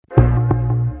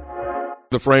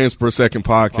The Frames Per Second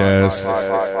podcast.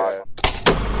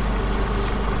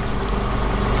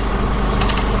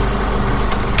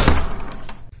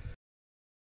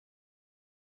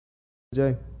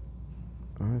 Jay.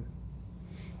 All right.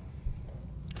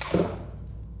 God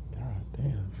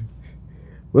damn.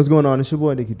 What's going on? It's your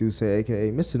boy Nikki Duce,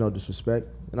 aka Mr. No Disrespect,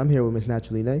 and I'm here with Miss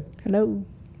Naturally Nay. Hello.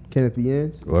 Kenneth B.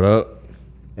 Inge. What up?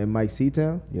 And Mike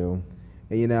Seatown. Yo.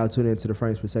 And you're now tuning into the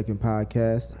Frames Per Second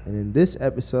podcast. And in this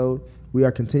episode, we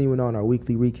are continuing on our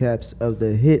weekly recaps of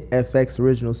the hit FX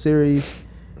original series,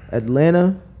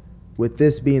 Atlanta, with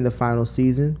this being the final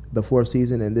season, the fourth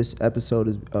season. And this episode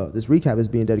is this recap is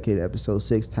being dedicated to episode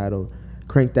 6, titled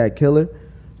Crank That Killer.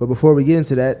 But before we get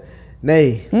into that,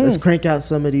 Nay, let's crank out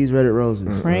some of these Reddit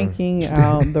roses. Cranking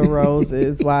out the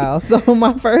roses. Wow. So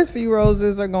my first few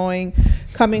roses are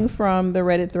coming from the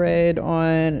Reddit thread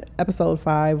on episode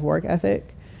 5, work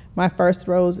ethic. My first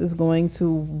rose is going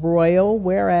to Royal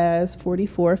Whereas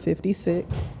 4456.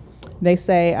 They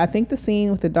say, I think the scene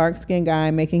with the dark-skinned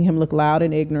guy making him look loud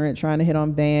and ignorant, trying to hit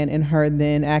on Van, and her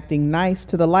then acting nice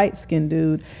to the light-skinned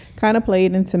dude kind of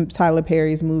played into Tyler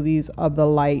Perry's movies of the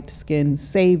light-skinned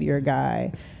savior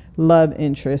guy love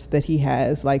interest that he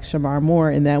has, like Shamar Moore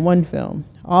in that one film.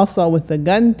 Also, with the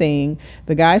gun thing,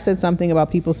 the guy said something about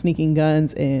people sneaking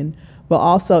guns in, but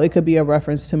also it could be a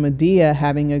reference to Madea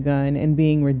having a gun and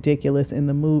being ridiculous in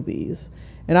the movies.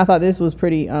 And I thought this was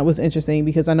pretty was interesting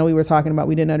because I know we were talking about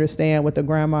we didn't understand what the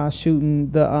grandma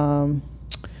shooting the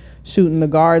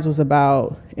guards was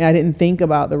about, and I didn't think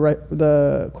about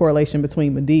the correlation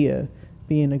between Madea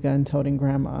being a gun-toting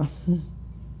grandma.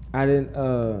 I didn't.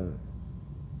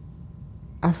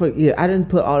 I didn't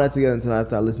put all that together until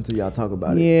after I listened to y'all talk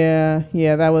about it.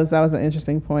 Yeah, that was an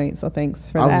interesting point. So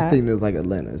thanks for that. I was just thinking it was like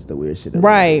Atlanta. It's the weird shit.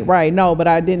 Right. No, but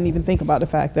I didn't even think about the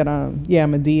fact that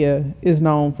Madea is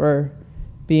known for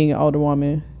being an older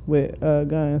woman with a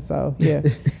gun. So yeah.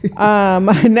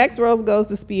 My next rose goes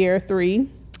to Spierre 3.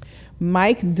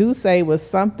 Mike Duce was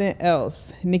something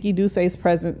else. Nikki Duce's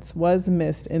presence was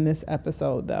missed in this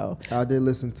episode, though. I did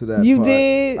listen to that. You part.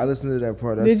 did? I listened to that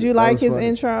part. Did you like his funny.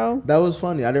 intro? That was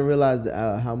funny. I didn't realize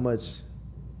how much.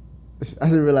 I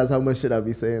didn't realize how much shit I'd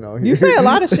be saying on here. You say a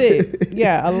lot of shit.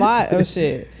 Yeah, a lot of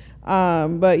shit.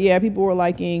 But yeah, people were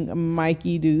liking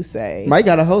Mikey Duce. Mike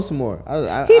got to host some more.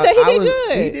 He did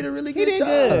good. He did a really good job.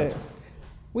 Good.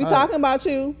 We talking about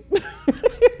you.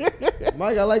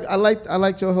 Mike, I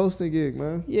liked your hosting gig,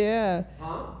 man. Yeah.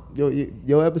 Huh?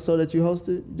 Your episode that you hosted,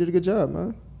 you did a good job,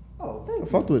 man. Oh, thank you. I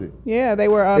fucked with it. Yeah, they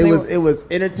were. It was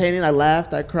entertaining. I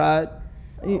laughed. I cried.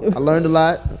 I learned a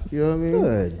lot. You know what I mean?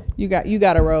 Good. You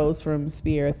got a rose from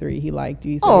Spierre 3. He liked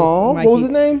you. Oh, what was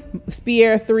his name?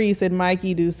 Spierre 3 said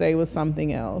Mikey Duce was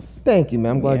something else. Thank you,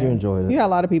 man. I'm glad you enjoyed it. You had a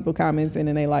lot of people commenting,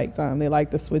 and they liked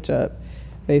to switch up.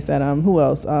 They said, who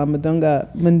else?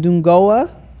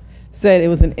 Mandungoa said it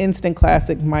was an instant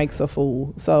classic. Mike's a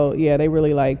fool. So yeah, they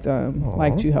really liked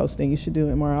you hosting. You should do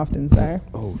it more often, sir.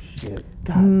 Oh shit.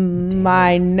 God.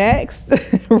 My next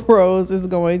rose is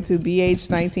going to BH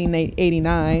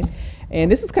 1989.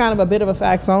 And this is kind of a bit of a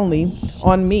facts only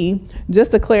on me.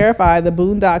 Just to clarify, the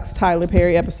Boondocks Tyler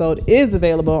Perry episode is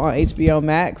available on HBO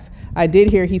Max. I did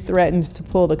hear he threatened to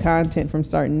pull the content from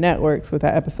certain networks, but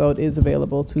that episode is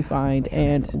available to find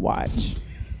and watch.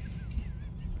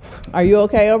 Are you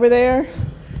okay over there?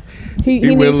 He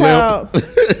needs help.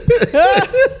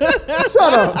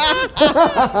 Shut up.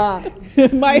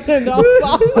 Might have gone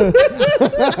soft.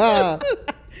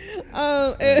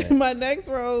 And my next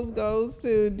rose goes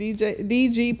to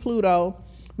DG Pluto.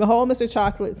 The whole Mr.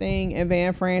 Chocolate thing and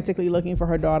Van frantically looking for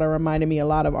her daughter reminded me a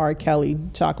lot of R. Kelly,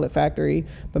 Chocolate Factory,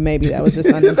 but maybe that was just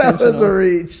unintentional. That was a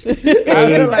reach.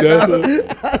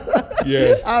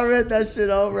 Yeah. I read that shit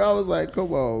over. I was like,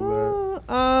 come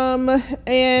on, man.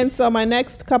 And so my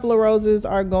next couple of roses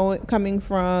are coming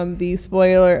from the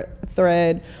spoiler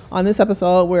thread. On this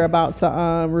episode, we're about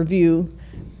to review.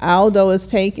 Aldo is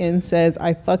Taken says,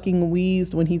 I fucking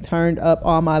wheezed when he turned up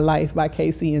All My Life by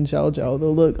Casey and JoJo. The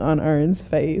look on Ern's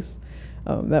face.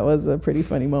 That was a pretty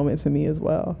funny moment to me as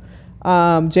well.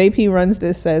 JP Runs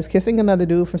This says, kissing another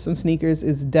dude for some sneakers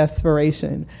is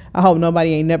desperation. I hope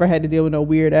nobody ain't never had to deal with no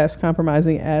weird ass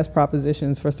compromising ass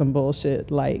propositions for some bullshit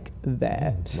like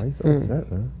that. Why you so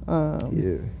upset, man?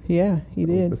 Yeah, he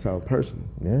did. That's how personal.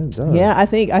 Yeah, it does. Yeah, I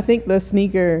think the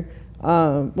sneaker,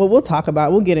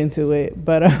 we'll get into it,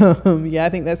 but yeah, I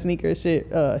think that sneaker shit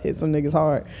hit some niggas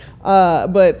hard.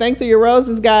 But thanks for your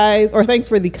roses, guys, or thanks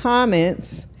for the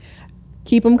comments.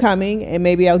 Keep them coming, and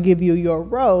maybe I'll give you your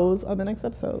rose on the next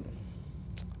episode.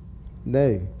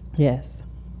 Nay. Yes.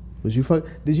 Was you fuck?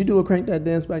 Did you do a crank that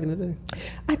dance back in the day?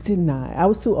 I did not. I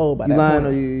was too old by You that lying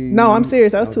point. or you? No, I'm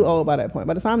serious. I was too old by that point.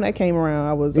 By the time that came around,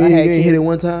 I was. You I had ain't hit kids. it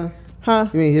one time. Huh?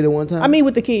 You ain't hit it one time. I mean,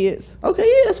 with the kids. okay,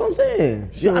 yeah, that's what I'm saying.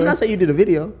 Sure. I'm not saying you did a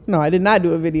video. No, I did not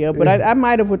do a video, but I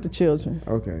might have with the children.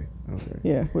 Okay.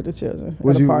 Yeah, with the children.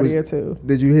 Was At you- a party was- or two.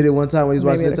 Did you hit it one time when you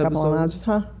was Maybe watching at this a couple of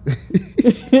episode? lounges, huh?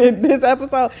 This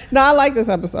episode. No, I like this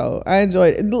episode. I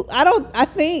enjoyed it. I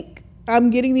think I'm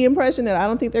getting the impression that I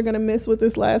don't think they're gonna miss with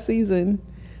this last season.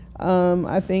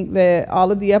 I think that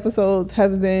all of the episodes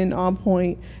have been on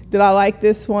point. Did I like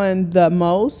this one the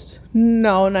most?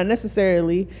 No, not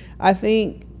necessarily. I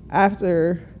think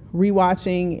after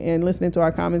rewatching and listening to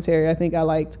our commentary, I think I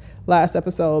liked last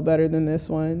episode better than this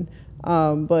one.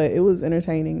 But it was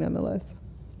entertaining nonetheless.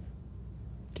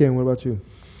 Ken, what about you?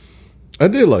 I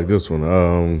did like this one.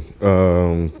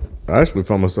 I actually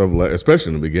found myself,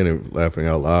 especially in the beginning, laughing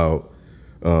out loud.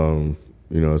 Some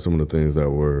of the things that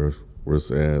were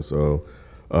saying. So,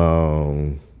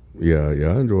 yeah,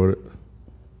 I enjoyed it.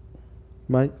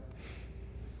 Mike?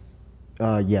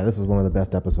 Yeah, this was one of the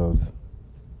best episodes,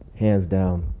 hands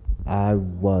down. I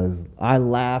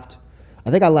laughed. I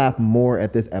think I laughed more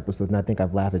at this episode than I think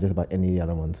I've laughed at just about any of the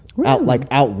other ones. Really?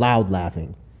 Out loud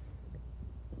laughing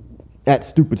at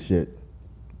stupid shit.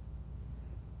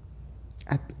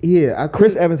 I think,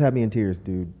 Chris Evans had me in tears,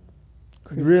 dude.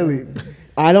 really.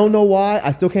 I don't know why.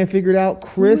 I still can't figure it out.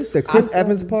 Chris Chris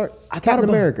Evans Evans? part. I thought Captain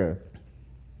about- America.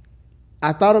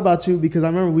 I thought about you because I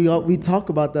remember we talk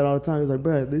about that all the time. It's like,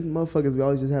 bro, these motherfuckers, we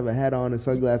always just have a hat on and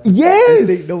sunglasses. Yes! I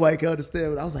think nobody can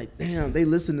understand. But I was like, damn, they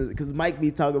listen to it because Mike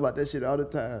be talking about that shit all the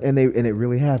time. And it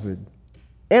really happened.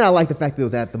 And I like the fact that it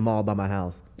was at the mall by my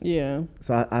house. Yeah.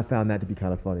 So I found that to be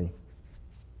kind of funny.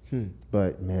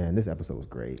 But man, this episode was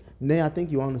great. Nay, I think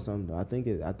you onto something though. I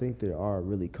think they are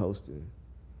really coasting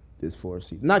this fourth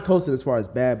season. Not coasting as far as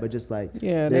bad, but just like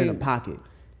Yeah, they're in they- a pocket.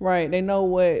 Right. They know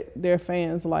what their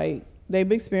fans like. They've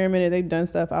experimented. They've done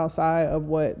stuff outside of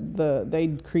what they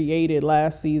created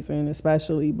last season,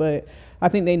 especially. But I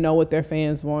think they know what their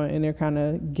fans want, and they're kind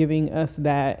of giving us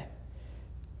that,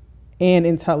 and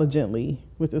intelligently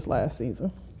with this last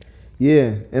season.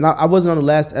 Yeah, and I wasn't on the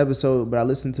last episode, but I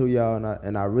listened to y'all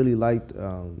and I really liked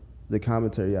the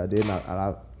commentary y'all did.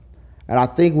 And I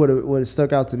think what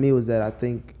stuck out to me was that I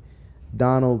think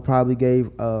Donald probably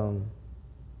gave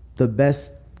the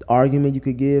best argument you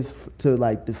could give to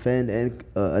like defend and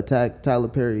attack Tyler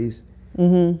Perry's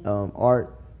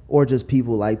art, or just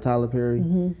people like Tyler Perry.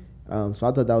 So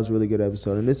I thought that was a really good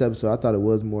episode. In this episode, I thought it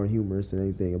was more humorous than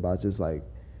anything about just like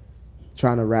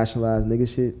trying to rationalize nigga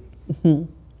shit.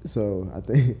 So I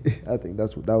think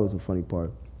that was a funny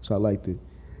part. So I liked it.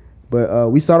 But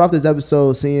we start off this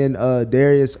episode seeing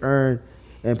Darius, Earn,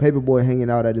 and Paperboy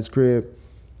hanging out at his crib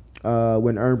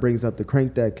when Earn brings up the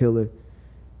Crank That Killer.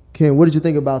 Ken, what did you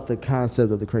think about the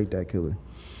concept of the Crank That Killer?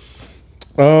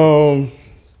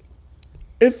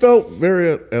 It felt very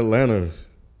Atlanta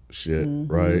shit,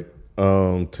 right?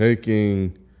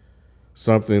 Taking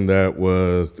something that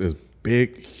was this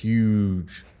big,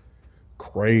 huge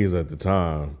craze at the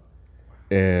time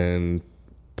and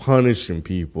punishing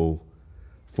people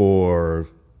for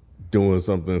doing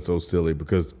something so silly,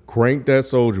 because Crank That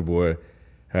Soldier Boy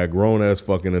had grown ass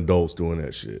fucking adults doing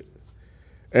that shit.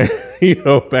 And,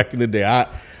 back in the day,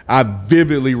 I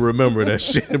vividly remember that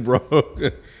shit, bro.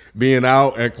 Being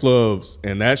out at clubs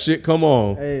and that shit come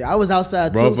on. Hey, I was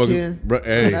outside too, Ken.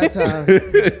 Hey. At that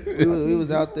time, we was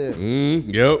out there.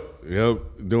 Yep,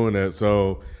 doing that.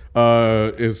 So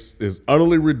it's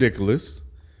utterly ridiculous,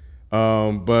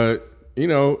 but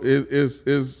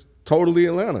it's totally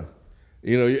Atlanta.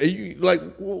 You like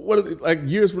what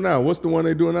years from now? What's the one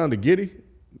they doing now? The Giddy?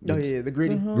 Oh yeah, the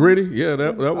Gritty. Gritty? Yeah,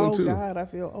 that one too. Oh God, I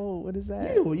feel old. What is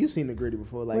that? You've seen the Gritty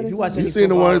before. Like What if is you watch that? any You seen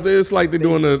the football- one? It's like they're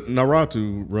doing the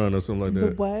Naruto run or something like The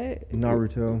that. what?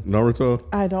 Naruto.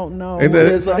 I don't know. And what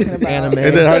then- it's talking about. Anime.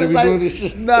 And then how do It's we like- doing this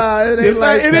shit? Nah, it ain't It's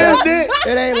like like- it that. is dick.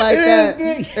 It ain't like that.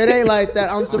 It ain't like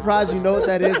that. I'm surprised you know what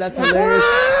that is. That's hilarious.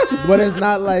 But it's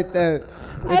not like that.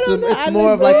 don't know. It's I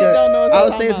more of like legit don't know what I you're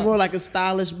would say talking it's about. more like a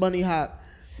stylish bunny hop.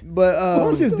 But Why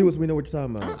don't you just do it so we know what you're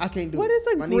talking about? I can't do What it.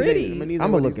 is a My knees ain't- Gritty? my knees ain't I'm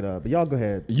gonna what look these- it up, but y'all go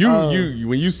ahead. When you Do know you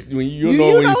when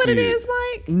know you what see it it. is,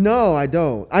 Mike? No, I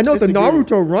don't. I know It's what the the Gritty.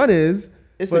 Naruto run is.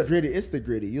 It's but- the Gritty. It's the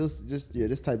Gritty. You'll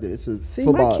just type it. It's a See,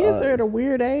 football. my kids are at a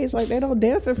weird age. Like they don't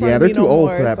dance in front Yeah, of they're me too no old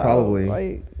more, for that, so, probably.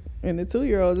 Like, and the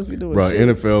 2-year-old just be doing Right, shit.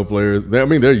 NFL players.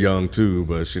 They're young too,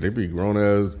 but shit, they be grown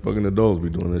ass fucking adults be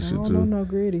doing that I shit don't too. know no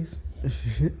gritties.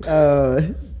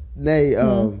 Nay,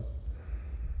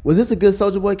 was this a good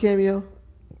Soulja Boy cameo?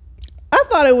 I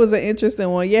thought it was an interesting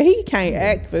one. Yeah, he can't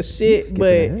act for shit, skipping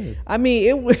but ahead. I mean,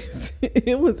 it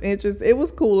was interesting. It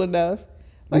was cool enough.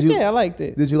 Like, Did you- yeah, I liked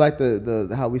it. Did you like the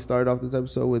how we started off this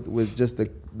episode with just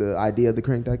the idea of the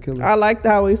Crank That Killer? I liked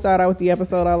how we started out with the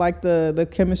episode. I liked the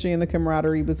chemistry and the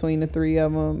camaraderie between the three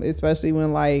of them, especially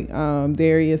when like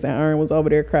Darius and Ern was over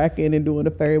there cracking and doing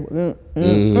the fairy,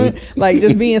 like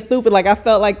just being stupid. Like I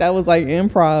felt like that was like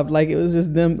improv. Like it was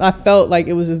just them. I felt like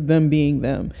it was just them being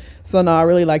them. So no, I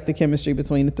really liked the chemistry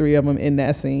between the three of them in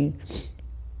that scene.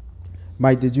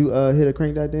 Mike, did you hit a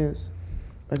Crank That dance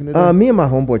back in the day? Me and my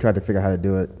homeboy tried to figure out how to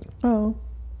do it, Oh,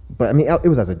 but I mean, it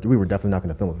was we were definitely not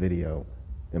going to film a video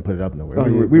and put it up nowhere. Oh,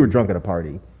 we, yeah. we were drunk at a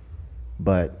party,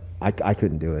 but I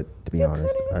couldn't do it, to be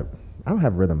honest. I don't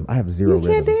have rhythm. I have zero You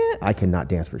can't rhythm. dance? I cannot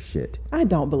dance for shit. I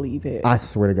don't believe it. I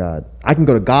swear to God. I can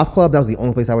go to golf club. That was the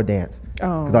only place I would dance.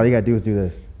 Oh. Because all you got to do is do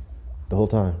this the whole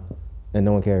time. And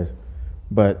no one cares.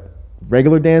 But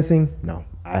regular dancing, no.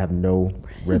 I have no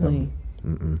rhythm.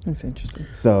 That's interesting.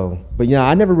 So, but yeah,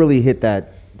 I never really hit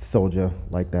that soldier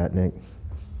like that, Nick.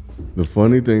 The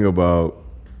funny thing about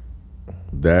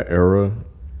that era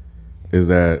is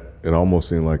that it almost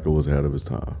seemed like it was ahead of its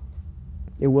time.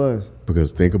 It was.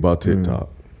 Because think about TikTok.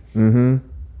 So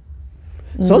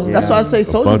that's why I say A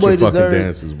Soulja bunch Boy of fucking deserves.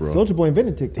 dances, bro. Soldier Boy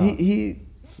invented TikTok. He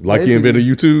Like he invented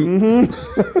YouTube.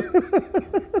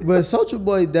 but Soulja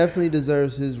Boy definitely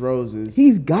deserves his roses.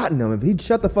 He's gotten them. If he'd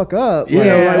shut the fuck up. Yeah,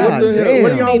 like, what the hell?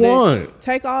 What do damn. y'all want?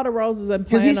 Take all the roses and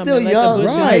Because plant he's them still and let young, the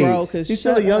bushes right? grow. Cause He's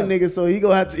still a shut young up. nigga, so he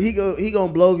gonna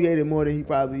bloviate it more than he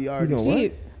probably already. gonna what?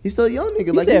 He- He's still a young nigga.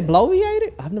 You Like said he's-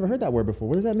 bloviated? I've never heard that word before.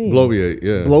 What does that mean? Bloviate,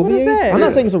 yeah. Bloviate? What is that? I'm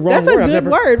not saying it's a wrong That's a word. good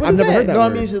word. What I've is never that? heard that no, I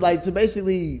word. mean, it's just like, so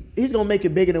basically, he's gonna make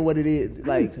it bigger than what it is. I need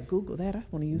Like, to Google that. I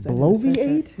want to use that. in a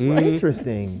sentence. Bloviate?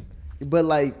 Interesting. but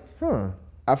like, Huh.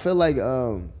 I feel like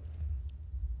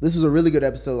this was a really good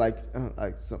episode.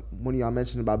 One of y'all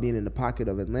mentioned about being in the pocket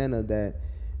of Atlanta, that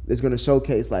is going to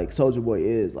showcase like Soulja Boy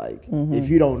is like. If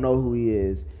you don't know who he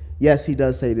is, yes, he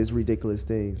does say this ridiculous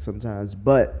thing sometimes,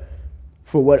 but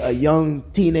for what a young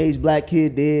teenage black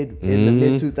kid did in the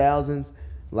mid 2000s,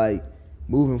 like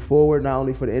moving forward, not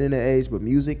only for the internet age but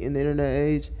music in the internet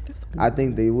age, I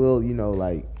think they will.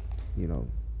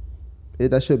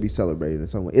 That should be celebrated in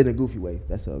some way, in a goofy way.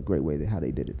 That's a great way how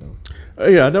they did it, though.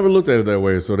 Yeah, I never looked at it that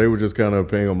way. So they were just kind of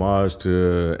paying homage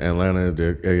to Atlanta,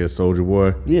 the Soulja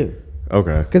Boy. Yeah,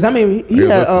 Okay. because I mean, he Yeah, had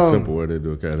that's a simple way to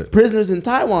look at it. prisoners in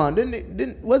Taiwan,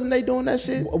 wasn't they doing that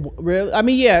shit? Really? I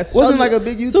mean, yes. Wasn't like a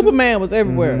big YouTube- Superman was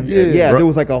everywhere. Yeah, Right. there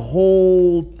was like a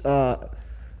whole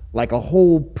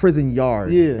prison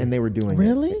yard. Yeah. And they were doing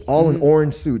Really? it. All in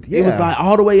orange suits. Yeah. It was like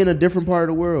all the way in a different part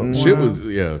of the world. Shit was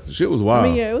wild. I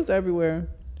mean, yeah, it was everywhere.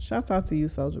 Shouts out to you,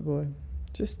 Soulja Boy.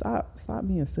 Just stop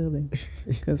being silly,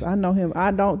 because I know him.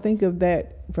 I don't think of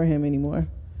that for him anymore.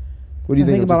 What do you I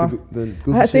think think about about- the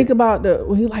goofy I shit? think about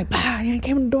when he like blah, he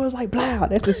came in the doors like blah.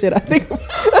 That's the shit I think. About.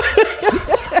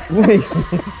 Wait,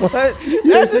 what?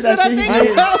 That's the shit I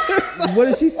think about. What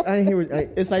did she? I didn't hear.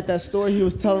 It's like that story he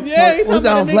was telling. Yeah, he's was talking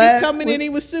that about on the niggas Vlad? coming in, he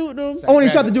was shooting them. Oh, and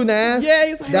he shot the dude in the ass. Yeah,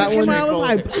 he's like that he came one. around, was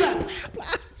like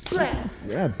blah.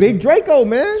 Yeah, Big Draco,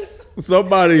 man.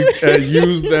 Somebody had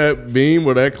used that meme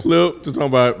or that clip to talk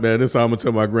about, man, this is how I'm going to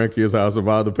tell my grandkids how I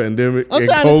survived the pandemic I'm and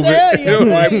trying COVID. to tell you. I'm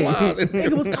Like, telling you. wow.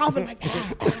 Nigga was coughing like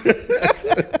ah.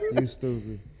 You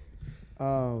stupid.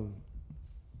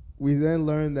 We then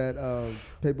learned that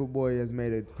Paperboy has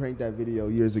made a Crank That video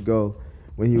years ago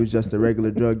when he was just a regular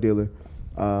drug dealer.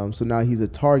 So now he's a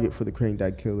target for the Crank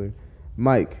That Killer.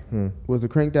 Mike, was the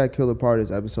Crank That Killer part of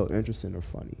this episode interesting or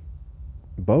funny?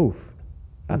 Both.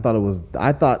 I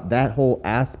thought that whole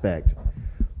aspect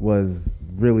was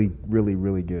really, really,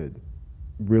 really good.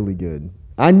 Really good.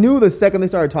 I knew the second they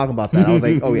started talking about that, I was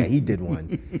like, oh yeah, he did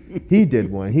one. He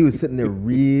did one. He was sitting there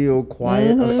real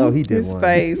quiet. I was like, oh, he did His one.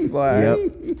 face, boy.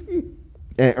 Yep.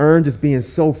 And Ern just being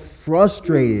so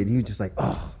frustrated. He was just like,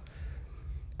 oh.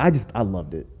 I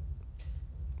loved it.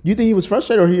 You think he was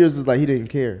frustrated, or he was just like he didn't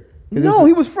care? No,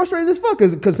 he was frustrated as fuck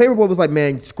because Paperboy was like,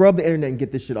 man, scrub the internet and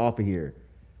get this shit off of here.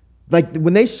 Like,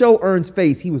 when they show Ern's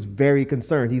face, he was very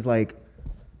concerned. He's like,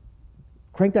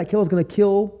 Crank That Killer's going to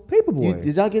kill Paperboy.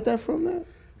 Did y'all get that from that?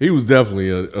 He was definitely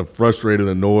a frustrated,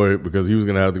 annoyed because he was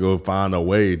going to have to go find a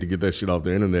way to get that shit off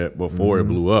the internet before it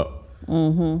blew up.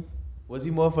 Was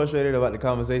he more frustrated about the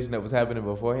conversation that was happening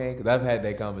beforehand? Because I've had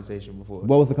that conversation before.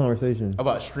 What was the conversation?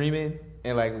 About streaming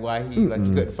and like why he like he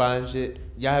couldn't find shit.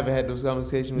 Y'all haven't had those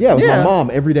conversations with Yeah, with Yeah. my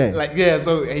mom every day. Like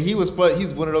so and he's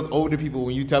one of those older people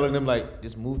when you telling him like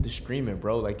just move to streaming,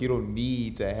 bro. Like you don't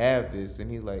need to have this, and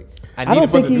he's like, I need don't it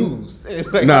for think the he- news.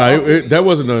 It's like, Nah, that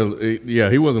wasn't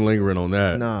he wasn't lingering on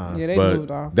that. Nah. Yeah, they moved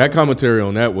But off. that commentary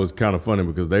on that was kind of funny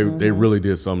because they really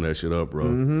did sum that shit up,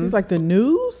 bro. He's like the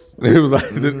news. It was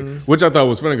like, which I thought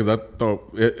was funny because I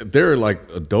thought they're like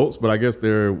adults, but I guess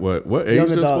they're what age Young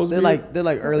they're adults, supposed to be? they're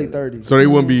like early 30s. So they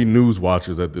wouldn't be news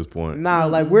watchers at this point. Nah,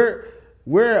 like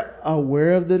we're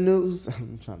aware of the news.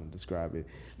 I'm trying to describe it.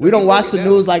 We don't watch the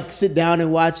news like sit down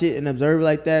and watch it and observe it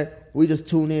like that. We just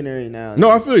tune in every now and No,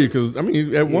 then. I feel you because I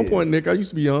mean, at one Yeah. point, Nick, I used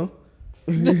to be young.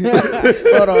 Hold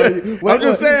on. I'm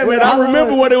just saying, man. I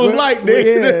remember what it was like, Nick,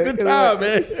 at the time,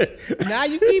 man. Now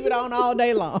you keep it on all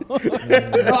day long.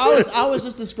 No, I was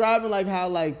just describing like how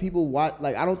like people watch,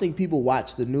 like I don't think people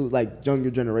watch the news, like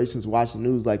younger generations watch the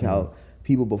news like how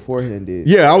people beforehand did.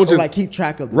 Yeah, I was Or, just like keep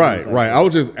track of the right, news, like right. that. I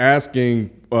was just asking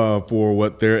for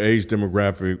what their age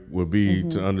demographic would be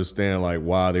to understand like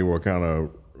why they were kind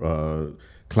of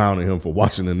clowning him for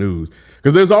watching the news.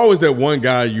 Because there's always that one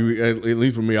guy at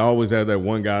least for me, I always had that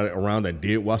one guy around that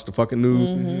did watch the fucking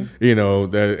news. You know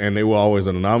that, and they were always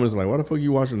anonymous. Like, why the fuck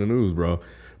you watching the news, bro?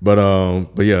 But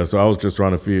yeah. So I was just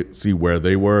trying to see where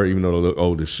they were, even though they look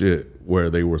old as shit, where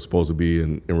they were supposed to be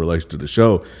in relation to the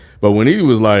show. But when he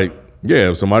was like, yeah,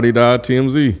 if somebody died,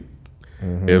 TMZ.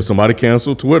 If somebody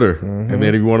canceled Twitter, and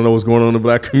then if you want to know what's going on in the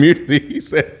black community, he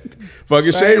said,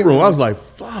 fucking Shade Room. I was like,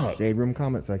 fuck. Shade room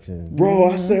comment section. Bro,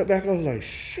 I sat back, I was like,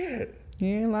 shit.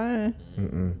 He ain't lying.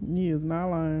 He is not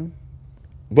lying.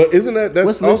 But isn't that's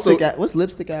What's also, what's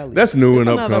Lipstick Alley? that's new It's and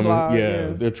another upcoming. blog, yeah,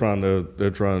 yeah. they're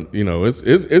trying, you know, it's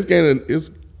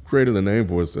created a name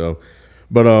for itself.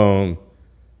 But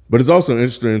it's also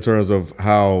interesting in terms of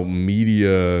how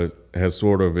media has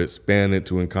sort of expanded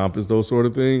to encompass those sort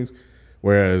of things.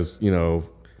 Whereas, you know,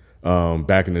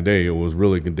 back in the day, it was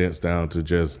really condensed down to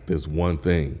just this one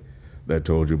thing that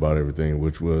told you about everything,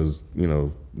 which was, you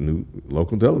know,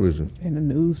 local television. In the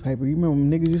newspaper. You remember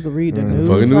when niggas used to read the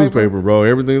Fucking newspaper, bro.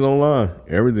 Everything's online.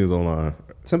 Everything's online.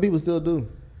 Some people still do.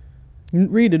 You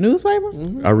read the newspaper?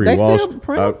 I read They still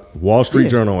print? Wall Street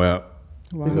Journal app.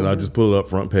 Wow. And I just pull it up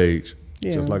front page,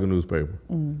 Yeah. just like a newspaper.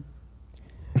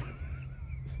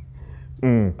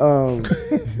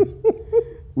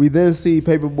 We then see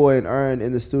Paperboy and Earn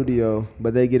in the studio,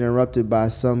 but they get interrupted by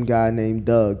some guy named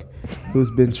Doug, who's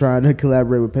been trying to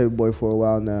collaborate with Paperboy for a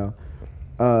while now.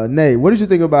 Nay, what did you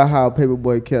think about how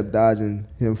Paperboy kept dodging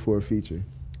him for a feature?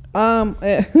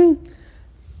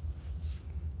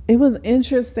 It was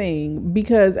interesting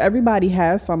because everybody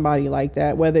has somebody like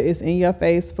that, whether it's in your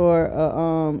face for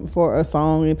a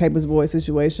song in Paper's Boy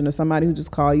situation or somebody who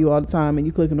just call you all the time and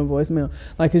you click on the voicemail,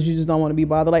 like, cause you just don't want to be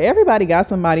bothered. Like, everybody got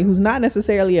somebody who's not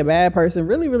necessarily a bad person,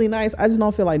 really, really nice. I just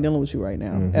don't feel like dealing with you right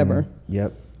now, ever.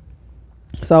 Yep.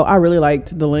 So I really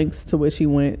liked the lengths to which he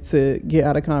went to get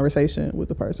out of conversation with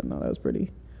the person. No, that was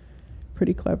pretty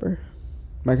clever.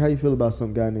 Mike, how you feel about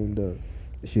some guy named Doug?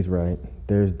 She's right.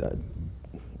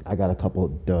 I got a couple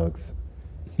of Dougs.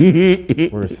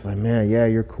 Where it's like, man, yeah,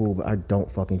 you're cool, but I don't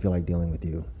fucking feel like dealing with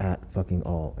you at fucking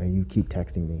all. And you keep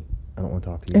texting me. I don't want to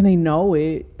talk to you. And they know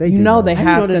it. They you do know know. they How you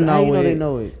have know to they- how know you know it. they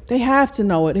know it? They have to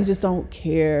know it. They just don't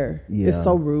care. Yeah. It's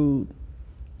so rude.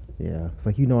 Yeah, it's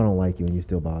like, you know I don't like you and you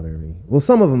still bother me. Well,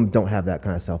 some of them don't have that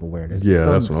kind of self-awareness. Yeah,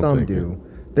 some, that's what I'm some thinking. do.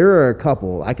 There are a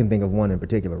couple, I can think of one in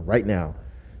particular right now.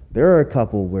 There are a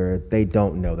couple where they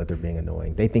don't know that they're being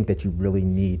annoying. They think that you really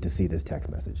need to see this text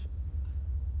message.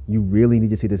 You really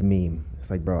need to see this meme. It's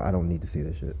like, bro, I don't need to see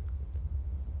this shit.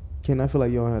 Ken, I feel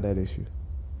like you don't have that issue.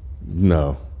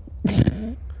 No.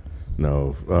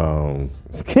 No.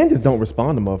 Ken just don't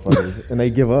respond to motherfuckers and they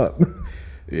give up.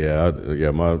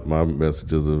 My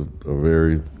messages are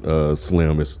very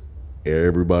slim. It's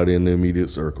everybody in the immediate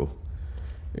circle.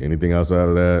 Anything outside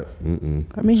of that,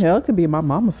 I mean, hell, it could be my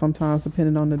mama sometimes,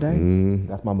 depending on the day.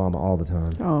 That's my mama all the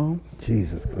time. Oh,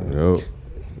 Jesus Christ. Yep.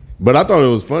 But I thought it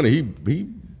was funny. He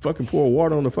fucking poured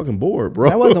water on the fucking board, bro.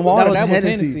 that wasn't water. was That was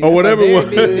Hennessy. Hennessy. or whatever That's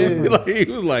it a very big was. difference. Like,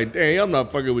 he was like, dang, I'm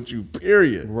not fucking with you,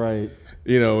 period. Right.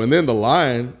 You know, and then the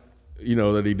line, you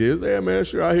know, that he did is, yeah, man,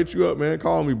 sure, I'll hit you up, man.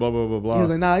 Call me, blah, blah, blah, blah. He was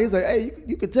like, nah. He was like, hey,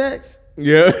 you could text.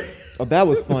 yeah. Oh, that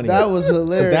was funny. That was But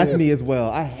hilarious. that's me as well.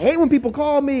 I hate when people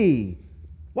call me.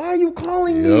 Why are you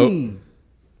calling me?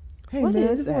 Hey, What man,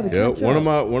 is I just wanna that? Yep, catch one of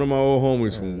up. my old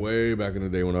homies from way back in the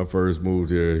day when I first moved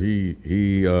here. He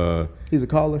He's a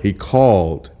caller.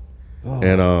 called,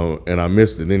 and I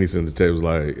missed it. Then he sent the text was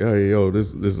like, "Hey, yo,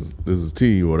 this is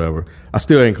T or whatever." I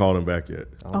still ain't called him back yet.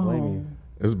 I don't blame you.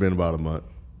 It's been about a month.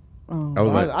 Oh. I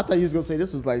was like, I thought you was gonna say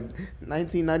this was like and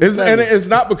 1997. it's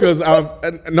not because I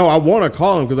want to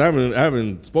call him because I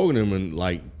haven't spoken to him in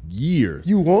like years.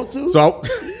 You want to? So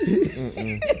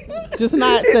Just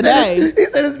not He said today. he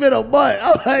said it's been a month.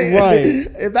 I'm like, Right.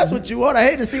 if that's what you want, I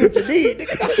hate to see what you need.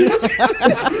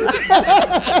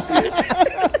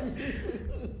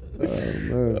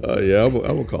 yeah, I'm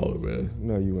gonna call him, man.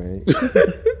 No, you ain't.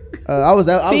 I was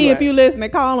T, like, if you listening,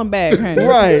 call him back, honey.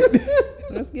 Right.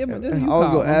 Let's give him. Just I you was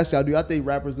call gonna him. ask y'all, do y'all think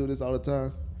rappers do this all the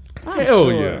time? I'm Hell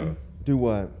sure. yeah. Do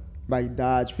what? Like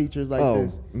dodge features like Oh.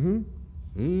 this?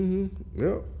 Mm-hmm.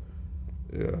 Yep.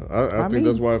 Yeah. I think mean-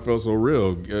 that's why it felt so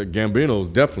real. Gambino's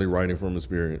definitely writing from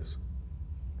experience.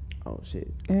 Oh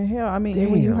shit. And hell, I mean,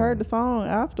 and when you Damn. heard the song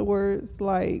afterwards,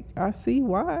 like, I see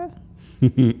why.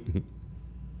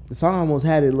 The song almost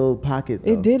had a little pocket.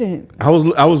 Though. It didn't. I was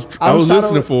trying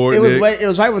listening to, for it. It was Nick. it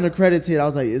was right when the credits hit. I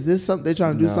was like, is this something they're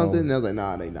trying to do No. something? And I was like,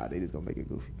 nah, they just gonna make it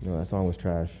goofy. No, that song was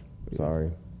trash.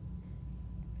 Sorry.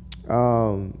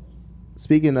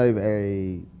 Speaking of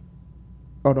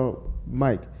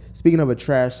Mike. Speaking of a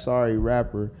trash sorry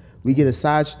rapper, we get a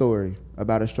side story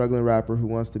about a struggling rapper who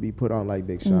wants to be put on like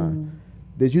Big Sean.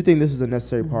 Did you think this is a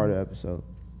necessary part of the episode?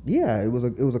 Yeah, it was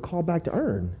a callback to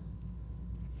Earn.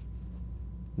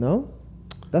 No,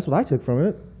 that's what I took from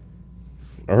it.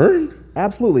 Earn?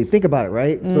 Absolutely. Think about it,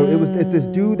 right? So it's this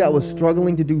dude that was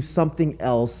struggling to do something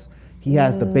else. He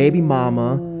has the baby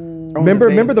mama.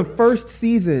 Remember the first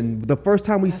season, the first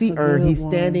time we see a Earn, good he's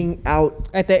one. standing out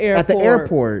At the at the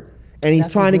airport, and he's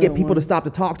That's a trying to get good people one. to stop to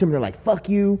talk to him. They're like, "Fuck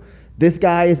you." This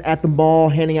guy is at the mall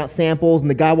handing out samples, and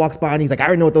the guy walks by and he's like, "I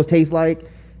already know what those taste like."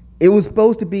 It was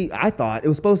supposed to be. I thought it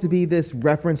was supposed to be this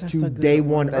reference That's to a good Day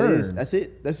one. One That Earn. is. That's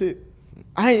it. That's it.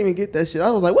 I didn't even get that shit. I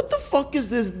was like, what the fuck is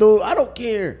this dude? I don't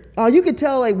care. You could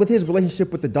tell like with his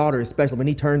relationship with the daughter, especially when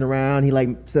he turned around, he like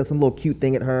said some little cute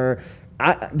thing at her.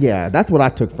 Yeah, that's what I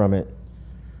took from it.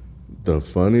 The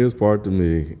funniest part to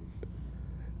me,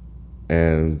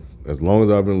 and as long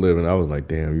as I've been living, I was like,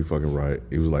 damn, you fucking right.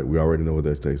 He was like, we already know what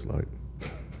that tastes like.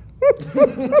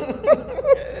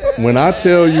 When I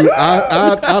tell you,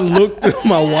 I looked at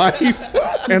my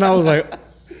wife and I was like,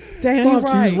 Damn, fuck, you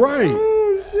right. he's right.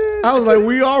 I was like,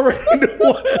 we already knew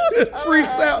what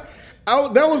freestyle.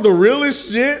 That was the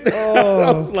realest shit.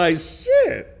 I was like,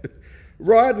 shit.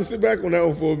 Bro, I had to sit back on that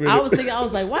one for a minute. I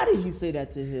was like, why did he say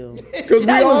that to him? Because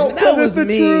That was it's the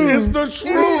me. truth. It's the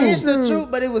truth. It's the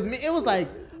truth, but it was me. It was like,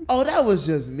 oh, that was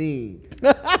just me.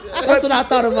 That's what I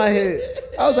thought in my head.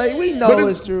 I was like, we know But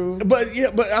it's true. But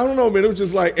I don't know, man. It was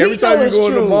just like every We time know you it's go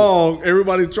in the true. mall,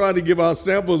 everybody's trying to give out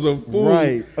samples of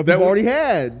food That we've already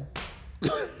had.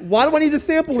 Why do I need to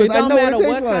sample It this? I don't know matter what it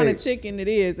what tastes kind like. of chicken it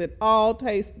is. It all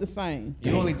tastes the same.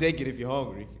 You only take it if you're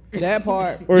hungry. That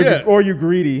part. Or you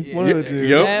greedy. One of the two.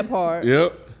 Yep. That part.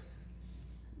 Yep.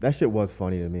 That shit was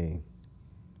funny to me.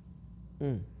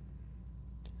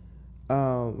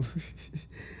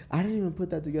 I didn't even put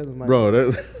that together, Mike. Bro,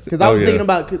 that Because I was thinking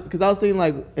about, because I was thinking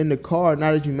like in the car.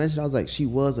 Now that you mentioned, I was like, she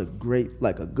was a great,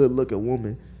 like a good looking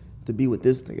woman to be with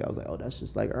this nigga. I was like, oh, that's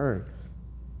just like Earn.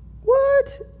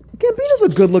 What? Gambino's a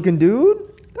good looking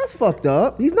dude. That's fucked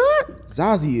up. He's not.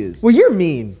 Zazie is. Well, you're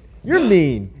mean. You're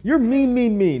mean. You're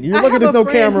mean. You're I lucky have there's a no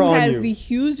friend camera who on has you. the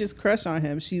hugest crush on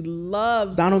him. She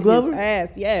loves Donald his Glover?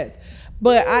 ass. Yes,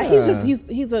 but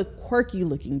he's a quirky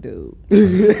looking dude. You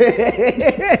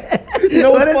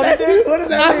know What what's is funny? that? What does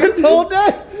that I've mean? been told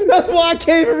that. That's why I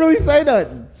can't even really say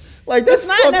nothing. Like that's It's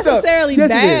not fucked up. necessarily Yes, it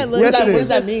bad is. looking. Yes, What it does is.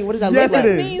 that mean? What does that Yes, look it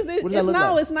like? is. Means that What does that it's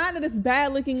look like? it's not that it's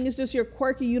bad looking. It's just you're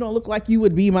quirky. You don't look like you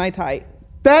would be my type.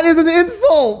 That is an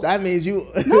insult. That means you.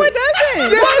 No, it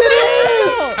doesn't.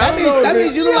 That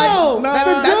means you look like.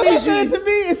 That means you. you. To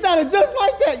me, it sounded just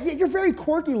like that. You're very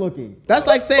quirky looking. That's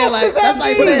like saying like. does that That's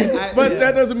like mean? saying. But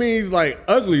that doesn't mean he's like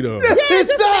ugly though. Yeah, it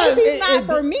just does. means he's not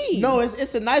for me. No,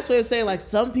 it's a nice way of saying like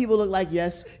some people look like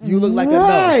yes, you look like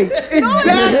Right. a no.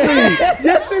 Exactly.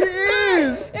 Yes, it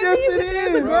is. It Yes, means it that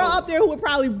there's a is. girl out there who would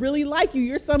probably really like you.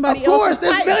 You're somebody Of course, else's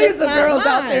there's type, millions just of not girls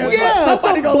out mine. there. Yeah,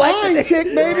 Somebody some gonna like blind the chick,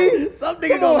 maybe. Some nigga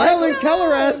Some gonna old like Helen it.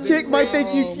 Keller ass chick might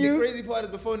think you The cute. crazy part is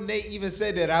before Nate even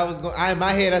said that, in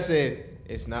my head I said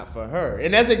it's not for her,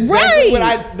 and that's exactly Right. what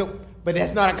I know. But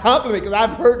that's not a compliment because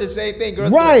I've heard the same thing. Girls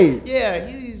be Right. like, yeah,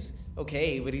 he's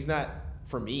okay, but he's not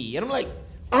for me. And I'm like,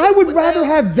 I would what rather the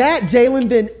hell? have that Jalen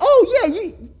than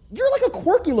you're like a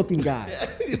quirky looking guy.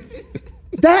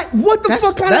 What the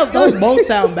fuck kind of those both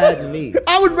sound bad to me.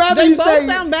 I would rather They you both say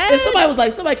sound bad. If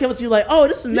somebody came up to you like, "Oh,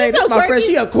 this is Nate, this so is my friend. quirky.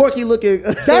 She a quirky looking."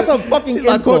 that's a fucking she's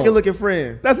my insult. quirky looking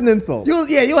friend. That's an insult. You'll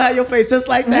have your face just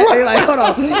like that. They like, hold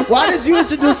on, why did you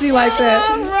introduce me like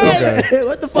that? Okay.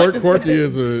 What the fuck? Quirky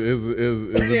is a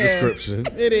Yeah. description.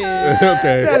 It is.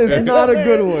 Okay. That is not a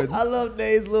good one. I love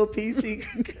Nate's little PC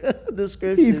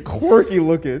description. He's quirky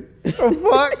looking. The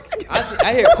fuck?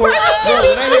 I hear Corky. Bro,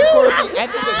 when I hear Corky, I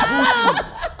think of Goofy.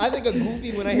 I think of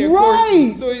Goofy when I hear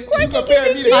Right. Corky. So you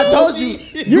compare me to I told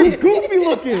Goofy. You're goofy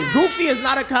looking. Goofy is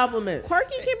not a compliment.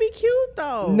 Quirky can be cute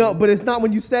though. No, but it's not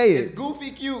when you say It's it. Goofy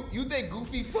cute. You think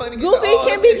Goofy funny? Goofy Oh,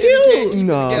 can be them niggas can't cute. keep it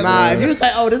No. together. Nah, if you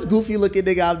say, "Oh, this goofy looking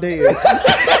nigga, I'm dead."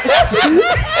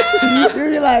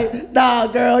 You're like, "Nah,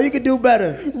 girl, you can do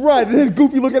better. Right, his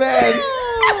goofy looking ass.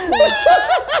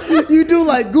 You do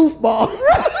like goofballs."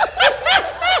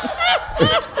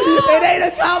 It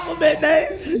ain't a compliment, Nate.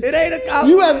 It ain't a compliment.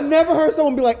 You have never heard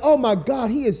someone be like, "Oh my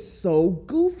god, he is so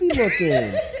goofy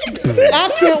looking." I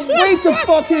can't wait to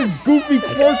fuck his goofy,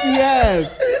 quirky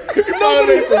ass.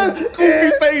 Nobody says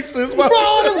Goofy faces. bro,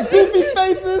 all those goofy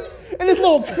faces and his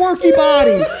little quirky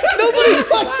body. Nobody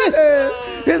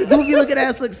fucking. His goofy looking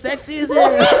ass looks sexy as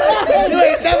hell. You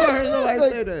ain't never heard somebody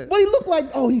say that. What he look like?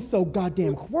 Oh, he's so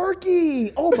goddamn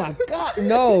quirky. Oh my god,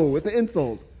 no, it's an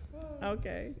insult.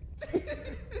 Okay.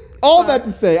 All that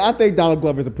to say, I think Donald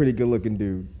Glover's a pretty good looking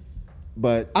dude,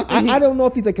 but I don't know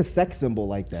if he's like a sex symbol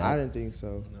like that. I didn't think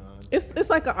so. It's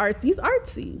like an artsy. He's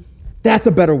artsy. That's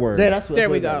a better word. Yeah, that's what There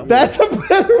we go. That's a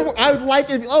better word. I would like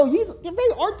if. Oh, he's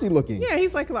very artsy looking. Yeah,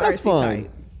 he's like the That's artsy fine.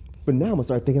 type. But now I'm gonna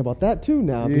start thinking about that too.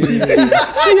 Now,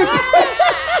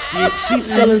 She's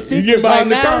spilling You secrets get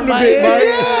behind the right now. curtain a my bit, head.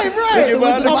 Mike. Yeah, right. You get the behind the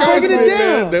Wizard of curtain Oz, a breaking it bit,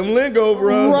 down. Them lingo,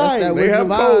 bro. Right. That's that They Wizard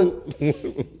have of Oz.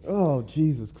 code. oh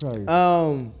Jesus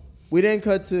Christ. We didn't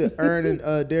cut to Ern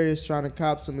and Darius trying to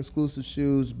cop some exclusive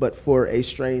shoes, but for a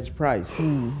strange price.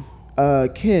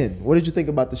 Ken, what did you think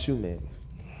about the shoe man?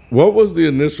 What was the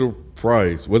initial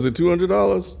price? Was it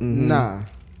 $200? Nah,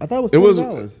 I thought It it was-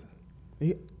 was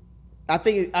 $20. I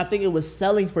think it was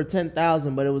selling for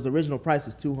 10,000, but it was original price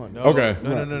is 200. No, Okay.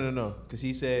 No. Because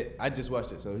he said, I just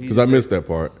watched it. So he Because I missed that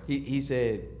part. He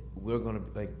said we're gonna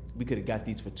we could have got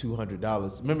these for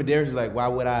 $200. Remember, Darius was like, why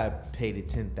would I pay the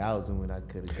 10,000 when I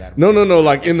could have got? No.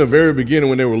 Like in the very beginning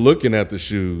when they were looking at the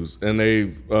shoes and they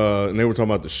were talking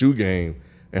about the shoe game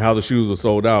and how the shoes were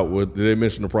sold out. Did they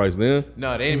mention the price then?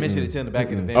 No, they didn't mention it till in the back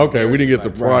of the van. Okay, we didn't get the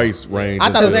Like, price range. I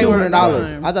thought it was They were $200.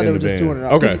 I thought in it was the just van.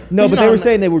 $200. Okay. No, You but know they were how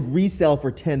saying they would resell for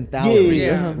 10,000.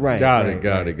 Yeah. Right. Got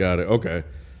right. it. Okay.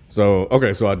 So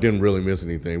I didn't really miss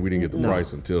anything. We didn't get the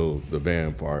price until the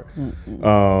van part.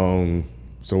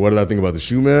 So what did I think about the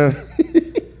shoe man?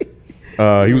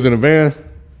 He was in a van.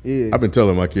 Yeah. I've been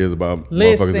telling my kids about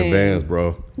Listen. motherfuckers in vans,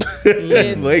 bro.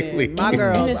 Listen, Lately. my And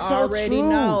girls it's so already true.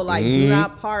 know. Like, do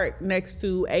not park next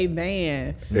to a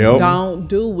van. Yep. Don't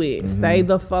do it. Stay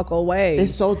the fuck away.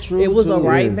 It's so true, It was a too.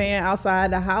 right It is. van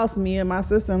outside the house. Me and my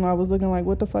sister-in-law was looking like,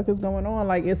 what the fuck is going on?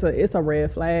 Like, it's a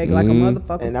red flag, like a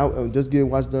motherfucker. And I'm just getting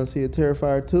watched done see a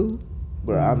Terrifier 2,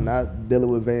 but I'm not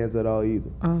dealing with vans at all either.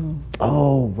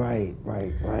 Oh, right.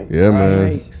 Yeah,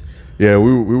 man. Yikes. Yeah,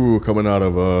 we were coming out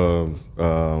of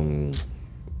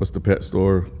what's the pet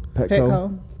store?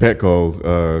 Petco. Petco,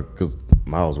 because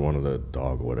Miles wanted a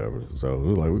dog or whatever. So we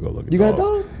were like, we go look at You got a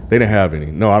dogs. dog? They didn't have any.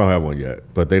 No, I don't have one yet,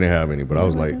 but they didn't have any. But I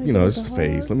was like, it's just a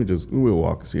phase. We'll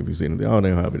walk and see if we see anything. Oh, they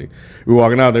don't have any. We were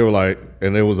walking out, they were like,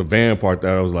 and there was a van part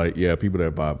that I was like, yeah, people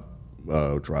that buy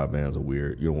tribe vans are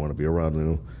weird. You don't want to be around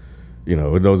them.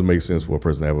 It doesn't make sense for a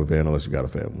person to have a van unless you got a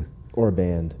family. Or a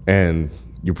band. And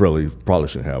you probably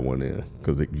shouldn't have one then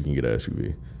because you can get an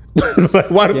SUV. Like,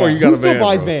 why the fuck you got Who a van? still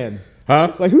buys bro? vans?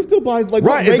 Huh? Like who still buys like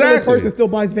Right, what regular exactly. person still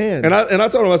buys vans? And I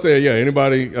told him, I said, yeah,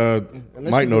 anybody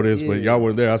might you know go- this, but yeah. y'all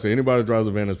weren't there. I said, anybody who drives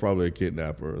a van is probably a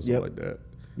kidnapper or something Yep. like that.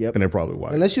 Yep. And they're probably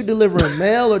white. Unless you delivering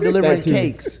mail or delivering That too.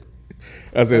 cakes.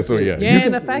 I said, so yeah. Yeah,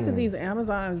 and the fact that these the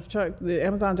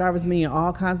Amazon drivers be in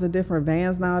all kinds of different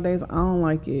vans nowadays, I don't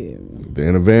like it. They're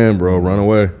in a van, bro, run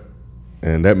away.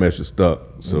 And that mess is stuck.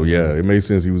 So yeah, it made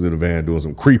sense he was in a van doing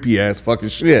some creepy ass fucking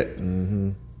shit.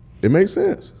 It makes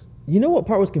sense. You know what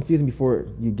part was confusing before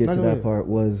you get No, to go that ahead. part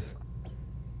was,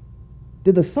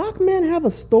 did the sock man have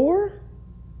a store?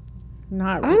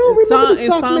 Not. I don't remember the in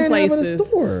sock some man having a places.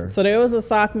 store. So there was a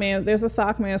sock man. There's a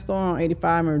sock man store on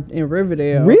 85 in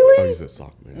Riverdale. Oh, Really? you said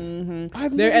sock man.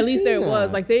 I've There never at least seen there was.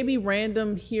 that. Like they be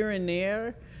random here and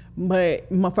there, but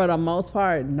for the most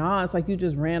part, nah. It's like you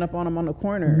just ran up on them on the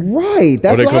corner, Right. Or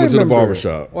That's they what I coming to the remember.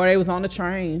 barbershop. or they was on the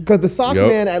train. Because the sock Yep.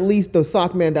 man, at least the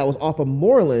sock man that was off of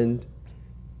Moreland,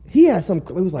 he had some.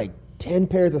 It was like 10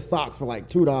 pairs of socks for like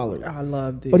 $2. I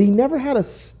loved it. But he never had a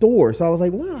store, so I was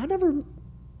like, wow, I never.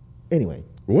 Anyway,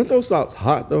 Weren't those socks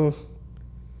hot though?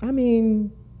 I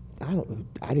mean, I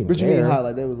didn't. But you care. mean how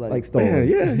like they was like stolen? Man,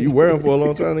 yeah, you wear them for a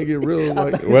long time, they get real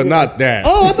like. Well, not that.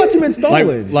 Oh, I thought you meant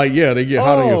stolen. Like yeah, they get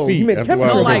hot on your Oh, feet. you meant after a while.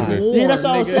 temperature like hot. warm, Yeah, that's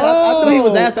what I was nigga. saying. I knew he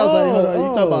was asked. I was like, hold on, you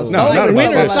talking about No, not like about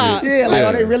winter that socks. shit. Yeah, like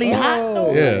are they really hot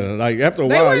though? Yeah, like after a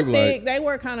They while, were you be thick. like, They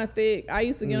were kind of thick. I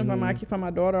used to get them from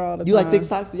my daughter all the You time. like thick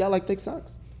socks? Do y'all like thick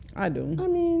socks? I do. I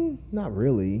mean, not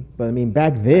really, but I mean,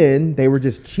 back then they were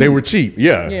just cheap. they were cheap,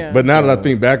 yeah. Yeah. But now that I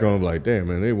think back on, I'm like, damn,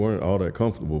 man, they weren't all that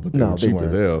comfortable, but they No, were they cheap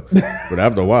as hell. But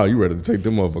after a while, you ready to take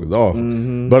them motherfuckers off.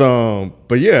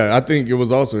 But yeah, I think it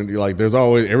was also like there's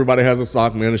always everybody has a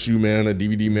sock man, a shoe man, a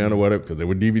DVD man, or whatever, because they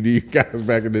were DVD guys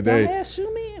back in the day. Yeah,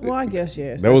 shoe man. Well, I guess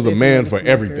yes. There was a especially if man you for were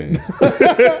everything.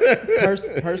 sneakers.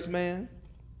 Purse man.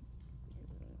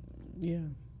 Yeah.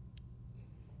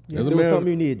 There's a There was man.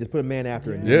 something you needed. Just put a man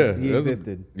after it. Yeah, he there's a-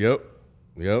 existed. Yep.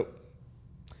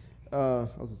 I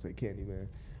was gonna say Candyman.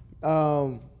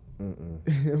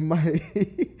 My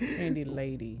Andy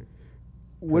Lady.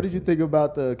 what did you think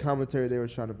about the commentary they were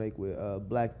trying to make with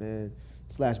black men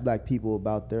 / black people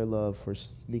about their love for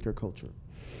sneaker culture?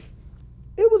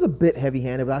 It was a bit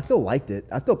heavy-handed, but I still liked it.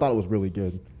 I still thought it was really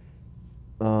good.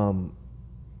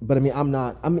 But I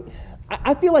mean,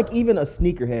 I feel like even a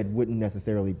sneakerhead wouldn't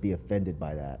necessarily be offended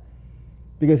by that,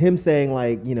 because him saying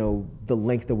like, you know, the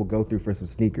lengths that we'll go through for some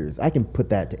sneakers, I can put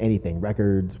that to anything,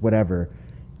 records, whatever,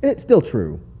 and it's still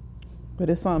true. But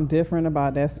it's something different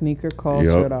about that sneaker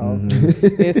culture, Yep. though.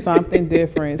 It's something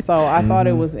different. So I thought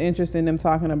it was interesting them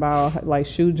talking about like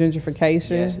shoe gentrification.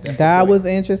 Yes, that's the that point. was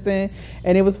interesting,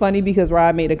 and it was funny because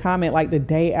Rob made a comment like the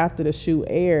day after the shoe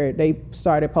aired, they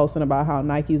started posting about how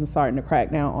Nike's starting to crack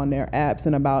down on their apps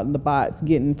and about the bots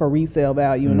getting for resale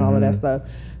value and all of that stuff.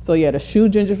 So yeah, the shoe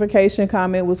gentrification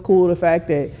comment was cool. The fact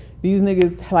that these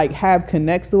niggas like have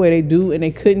connects the way they do and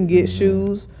they couldn't get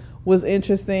shoes was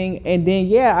interesting. And then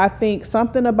yeah, I think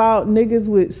something about niggas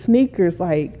with sneakers,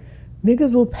 like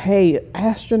niggas will pay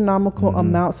astronomical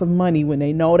amounts of money when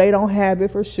they know they don't have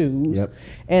it for shoes. Yep.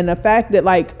 And the fact that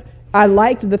like I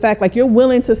liked the fact like you're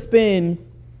willing to spend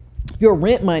your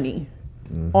rent money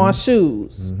on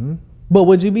shoes, but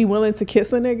would you be willing to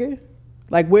kiss a nigga?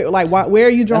 Like where are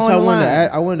you That's drawing why the line?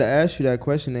 I wanted to ask you that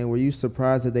question. Then, were you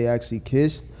surprised that they actually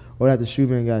kissed, or that the shoe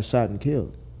man got shot and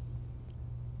killed?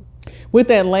 With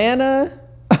Atlanta,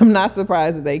 I'm not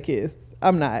surprised that they kissed.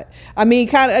 I'm not. I mean,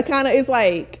 kind of. It's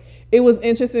like it was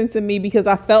interesting to me because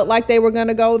I felt like they were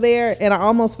gonna go there, and I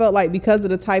almost felt like because of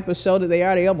the type of show that they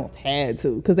are, they almost had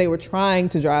to because they were trying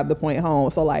to drive the point home.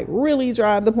 So like, really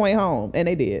drive the point home, and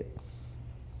they did.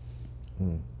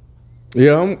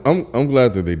 Yeah, I'm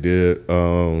glad that they did.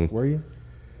 Were you?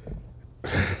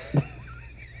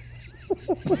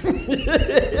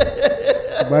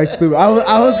 Mike stupid.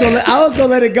 I was gonna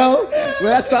let it go,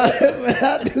 but I saw when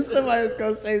I knew somebody was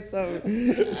gonna say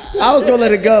something. I was gonna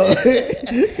let it go,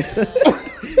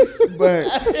 but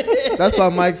that's why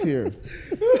Mike's here.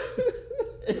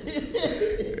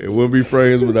 It wouldn't be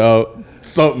friends without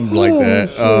something like that.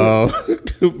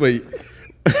 But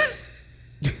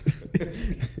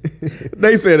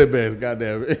they said it best.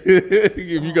 Goddamn it!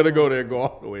 If you're gonna go there, go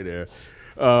all the way there.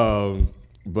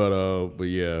 But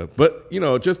yeah. But you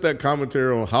know, just that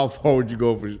commentary on how far would you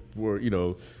go for you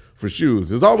know for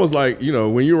shoes. It's almost like, you know,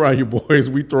 when you're around your boys,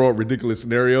 we throw out ridiculous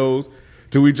scenarios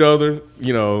to each other.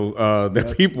 You know,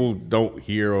 that people don't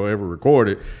hear or ever record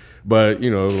it. But, you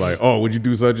know, like, oh, would you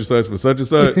do such and such for such and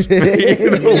such?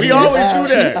 You know, we always do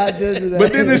that. I did do that.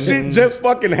 But then the shit just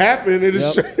fucking happened. And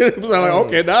it was like,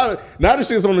 okay, now the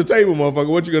shit's on the table, motherfucker.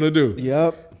 What you gonna do?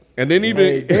 Yep. And then even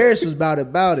Hey, Darius was about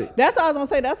it. That's what I was gonna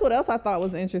say. That's what else I thought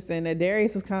was interesting. That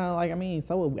Darius was kind of like, I mean,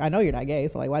 so I know you're not gay,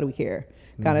 so like, why do we care?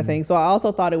 Kind of thing. So I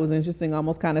also thought it was interesting,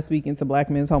 almost kind of speaking to black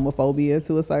men's homophobia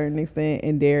to a certain extent,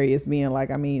 and Darius being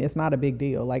like, I mean, it's not a big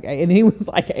deal. Like, and he was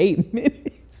like 8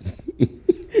 minutes.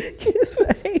 Kiss for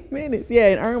 8 minutes. Yeah,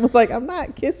 and Ern was like, I'm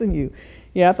not kissing you.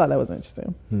 Yeah, I thought that was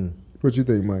interesting. What you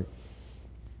think, Mike?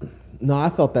 No,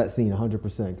 I felt that scene 100%.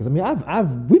 Because I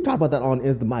mean, we've talked about that on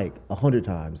Is the Mic 100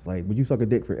 times. Like, would you suck a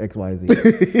dick for X, Y, Z?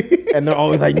 And they're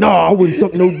always like, no, I wouldn't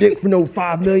suck no dick for no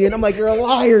 $5 million. I'm like, you're a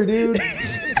liar, dude.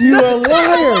 You're a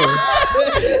liar.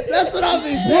 That's what I'll be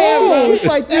saying, Bro, bro. it's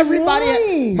like Everybody.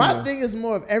 lying. My thing is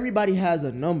more of everybody has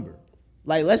a number.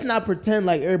 Like, let's not pretend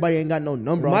like everybody ain't got no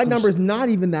number. My on some number's shit. not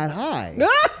even that high.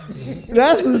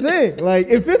 That's the thing. Like,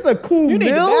 if it's a cool You need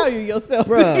to meal, value yourself.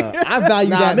 bruh, I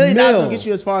value Nah, that $1 million meal. don't get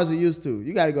you as far as it used to.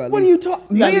 You got to go at What are least. you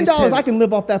talking? you got at $1 million, least 10. I can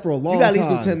live off that for a long time. You got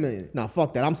at least do $10 million. Nah,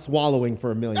 fuck that. I'm swallowing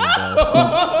for $1 million,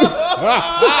 bro.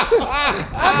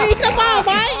 I mean, come on,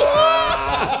 Mike.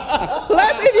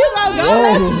 Let's, if you gonna go,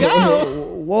 let's go.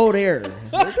 Whoa there.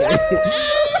 I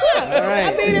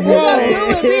mean, if you gonna do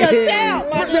it, be a champ.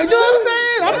 You know what I'm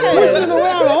saying? I'm switching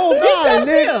around the whole Get time,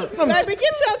 your nigga. tips, baby.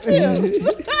 Get your tips.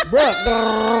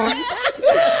 Bruh.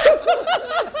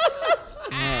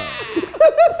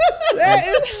 That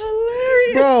is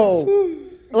hilarious. Bro,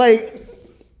 like,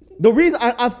 the reason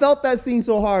I felt that scene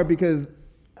so hard because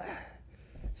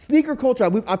sneaker culture,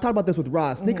 I've talked about this with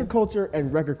Ross, sneaker culture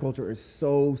and record culture is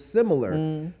so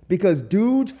similar because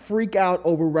dudes freak out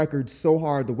over records so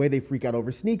hard the way they freak out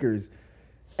over sneakers.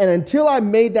 And until I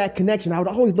made that connection, I would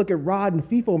always look at Rod and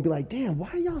FIFO and be like, damn, why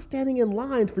are y'all standing in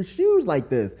lines for shoes like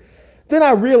this? Then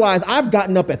I realized I've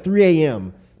gotten up at 3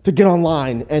 a.m. to get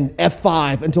online and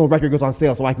F5 until a record goes on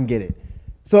sale so I can get it.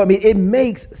 So, I mean, it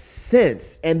makes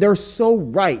sense. And they're so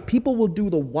right. People will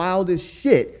do the wildest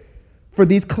shit for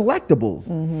these collectibles.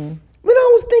 Then I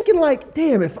was thinking like,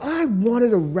 damn, if I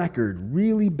wanted a record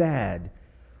really bad,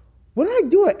 would I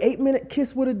do an 8-minute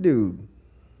kiss with a dude?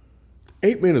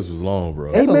 8 minutes was long,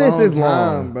 bro. 8 minutes is time,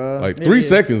 long. bro. Like 3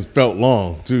 seconds felt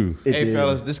long too. Hey,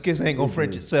 fellas, this kiss ain't gonna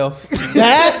French itself.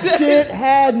 That shit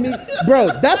had me, bro.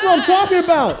 That's what I'm talking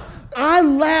about. I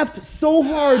laughed so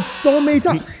hard so many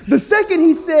times. The second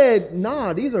he said,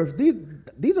 "Nah, these are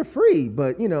free,"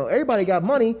 but you know everybody got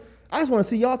money. I just want to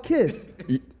see y'all kiss.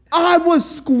 I was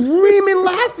screaming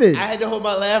laughing. I had to hold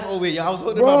my laugh over here. I was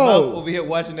holding Bro. my mouth over here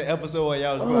watching the episode while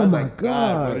y'all was going. I was my like,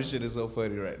 God. bro, this shit is so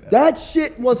funny right now. That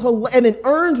shit was hilarious. And then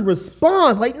Ern's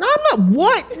response, like, "No, I'm not.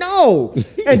 What? No."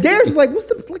 And Darius was like, "What's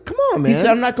the? Like, come on, man." He said,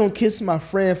 "I'm not gonna kiss my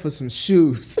friend for some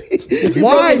shoes." He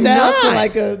Why broke it down to not?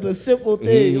 like the simple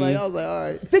thing. Like I was like, all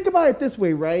right. Think about it this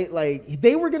way, right? Like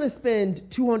they were gonna spend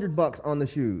 $200 on the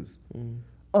shoes.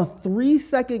 A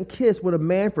 3-second kiss with a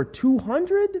man for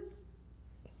 $200?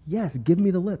 Yes, give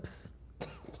me the lips.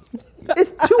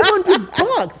 It's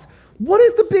 $200. What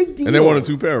is the big deal? And they wanted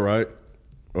 2 pair, right?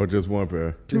 Or just 1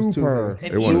 pair? two per.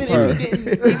 And They want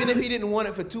even if he didn't want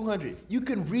it for $200, you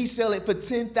can resell it for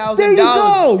 $10,000. There you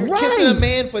go, You're right. kissing a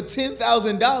man for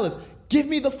 $10,000. Give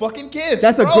me the fucking kiss.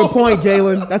 That's a bro. good point,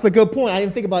 Jalen. That's a good point. I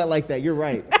didn't think about it like that. You're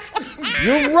right.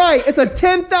 You're right. It's a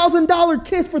 $10,000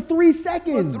 kiss for 3 For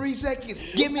seconds. 3 seconds.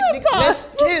 Give me, nigga.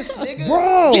 Let's kiss, nigga.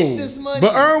 Bro. Get this money.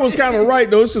 But Ern was kind of right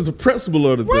though. It's just the principle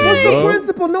of the What's thing, the dog.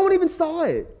 principle? No one even saw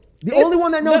it. The only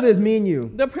one that knows it is me and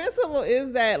you. The principle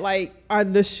is that, like, are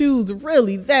the shoes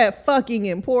really that fucking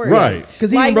important? Right. Because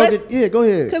he Like, even broke let's- it. Yeah, go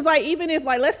ahead. Because, like, even if,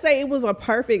 like, let's say it was a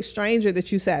perfect stranger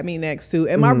that you sat me next to,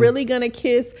 am I really gonna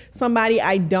kiss somebody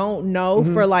I don't know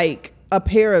for like a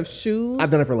pair of shoes? I've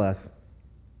done it for less.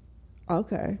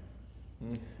 Okay.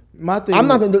 My thing. I'm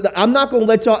not gonna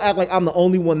let y'all act like I'm the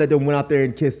only one that done went out there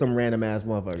and kissed some random ass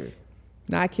motherfucker.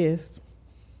 Not kissed.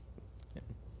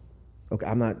 Okay,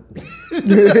 I'm not.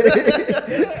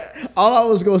 All I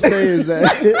was gonna say is that.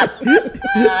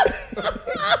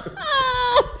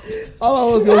 all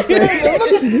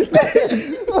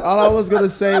I was gonna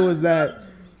say was that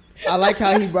I like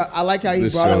how he brought. I like how he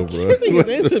This brought show, up. bro.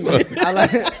 It's intimate. I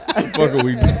like. What the fuck are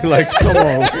we like? Come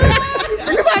on.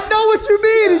 Because I know what you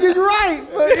mean, and you're right.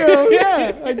 But you know,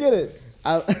 yeah, I get it.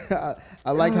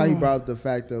 I like how he brought up the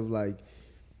fact of like,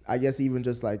 I guess even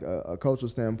just like a cultural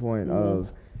standpoint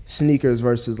of sneakers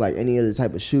versus like any other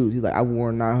type of shoes. He's like, I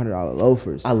wore $900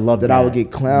 loafers. I love that. I that. would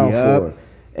get clowned Yep.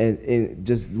 for, and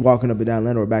just walking up and down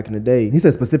Landor back in the day. He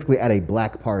said specifically at a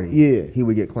black party. Yeah. he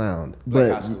would get clowned. Black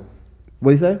but high school.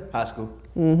 What did he say? High school.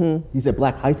 He said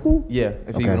black high school. Yeah,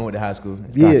 if Okay. you even went to high school.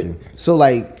 yeah, you. so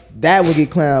like that would get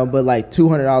clowned, but like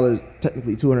 $200,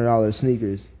 technically $200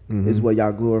 sneakers is what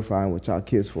y'all glorifying, what y'all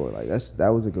kiss for. Like that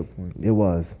was a good point. It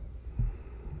was.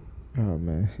 Oh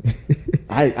man,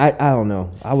 I don't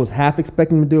know. I was half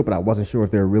expecting him to do it, but I wasn't sure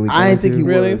if they were really. I didn't think he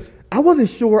Really? was. I wasn't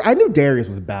sure. I knew Darius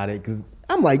was about it because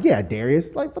I'm like, yeah,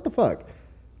 Darius, like, what the fuck?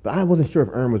 But I wasn't sure if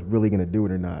Ern was really gonna do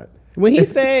it or not. When he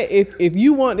said, if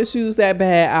you want the shoes that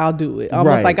bad, I'll do it.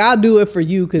 Almost Right. like I'll do it for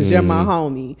you because you're my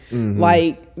homie.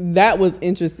 Like that was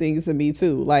interesting to me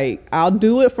too. Like I'll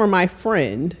do it for my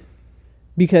friend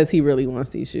because he really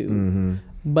wants these shoes.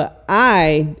 But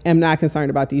I am not concerned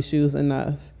about these shoes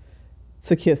enough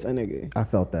to kiss a nigga. I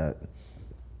felt that.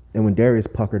 And when Darius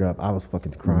puckered up, I was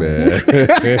fucking crying. Bad.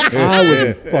 I was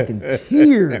in fucking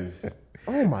tears.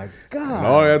 Oh my God. And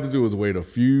all they have to do is wait a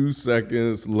few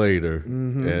seconds later,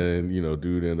 and you know,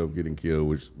 dude ended up getting killed,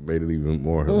 which made it even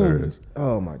more hilarious.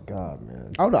 Oh my God,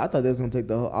 man. I don't know. I thought they was gonna take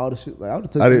all the shoes. Like I would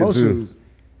have took I some did more too. shoes.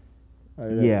 I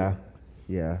did.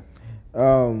 Yeah.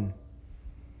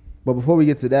 But before we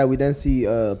get to that, we then see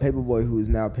Paperboy, who is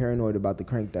now paranoid about the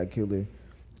Crank That Killer,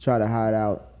 try to hide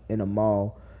out in a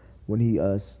mall. when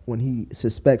he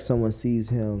suspects someone sees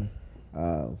him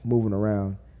moving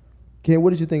around. Ken,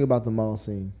 what did you think about the mall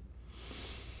scene?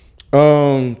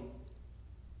 When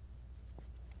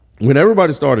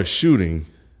everybody started shooting,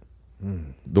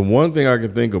 the one thing I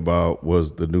could think about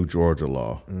was the new Georgia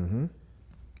law.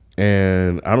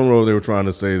 And I don't know if they were trying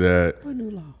to say that. What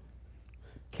new law?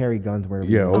 Carry guns wherever.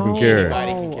 Yeah, open carry.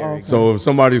 Anybody can carry. okay. So if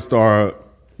somebody start,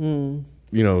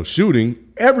 shooting,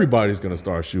 everybody's gonna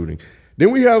start shooting.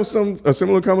 Didn't we have a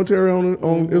similar commentary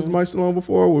on Is the Mic Still On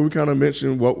before, where we kind of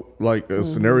mentioned what like a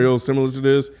scenario similar to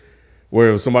this,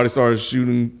 where if somebody starts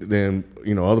shooting, then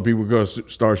other people gonna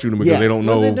start shooting because they don't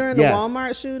know. Was it during Yes. the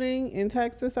Walmart shooting in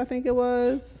Texas? I think it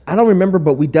was. I don't remember,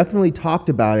 but we definitely talked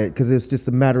about it because it's just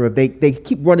a matter of they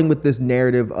keep running with this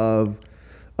narrative of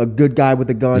a good guy with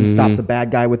a gun stops a bad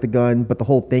guy with a gun, but the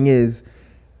whole thing is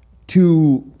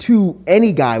to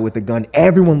any guy with a gun,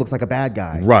 everyone looks like a bad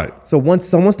guy. Right. So once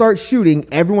someone starts shooting,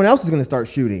 everyone else is going to start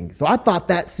shooting. So I thought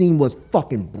that scene was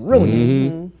fucking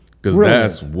brilliant. Because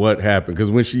that's what happened. Because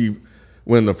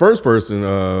when the first person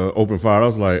opened fire, I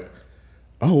was like,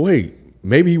 oh wait,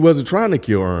 maybe he wasn't trying to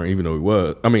kill Earn, even though he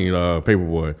was. I mean,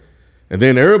 Paperboy. And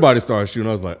then everybody started shooting.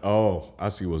 I was like, oh, I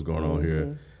see what's going on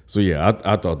here. So yeah,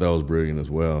 I thought that was brilliant as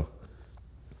well.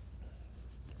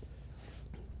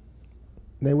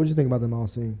 Nate, what did you think about the mall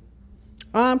scene?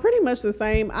 Pretty much the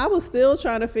same. I was still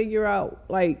trying to figure out,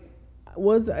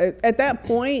 at that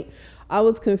point, I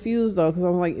was confused though, because I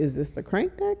was like, is this the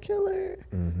Crank That Killer?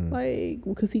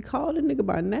 Because he called a nigga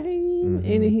by name,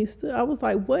 and then I was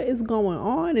like, what is going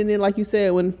on? And then, like you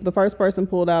said, when the first person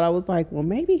pulled out, I was like, well,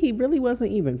 maybe he really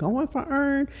wasn't even going for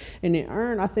Earn. And then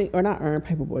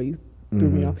Paperboy, you threw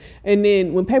me off. And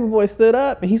then when Paperboy stood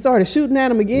up and he started shooting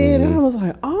at him again, and I was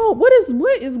like, oh, what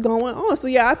is going on? So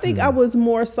yeah, I think I was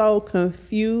more so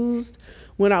confused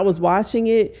when I was watching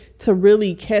it to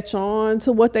really catch on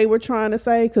to what they were trying to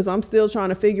say, because I'm still trying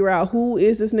to figure out who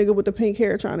is this nigga with the pink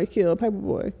hair trying to kill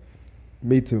Paperboy.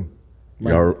 Me too.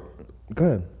 Y'all,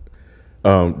 Go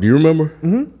ahead. do you remember?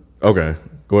 Okay,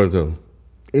 go ahead and tell them.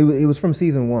 It was from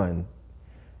season 1.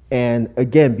 And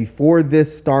again, before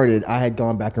this started, I had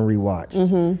gone back and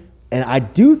rewatched. And I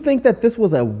do think that this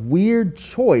was a weird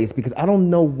choice because I don't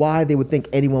know why they would think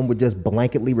anyone would just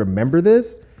blanketly remember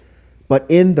this. But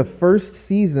in the first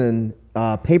season,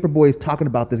 Paperboy is talking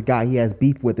about this guy he has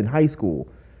beef with in high school.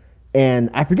 And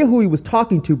I forget who he was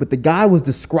talking to, but the guy was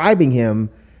describing him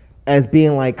as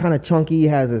being like kind of chunky,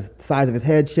 has the size of his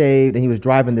head shaved, and he was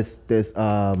driving this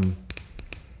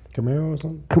Camaro or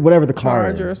something? whatever the car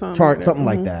Charger is. or something. Something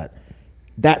like that.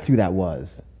 That's who that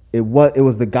was. It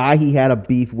was the guy he had a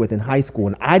beef with in high school,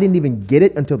 and I didn't even get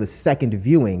it until the second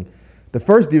viewing. The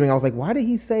first viewing, I was like, why did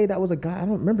he say that was a guy? I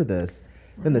don't remember this.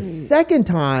 Then the second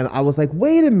time, I was like,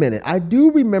 wait a minute. I do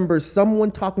remember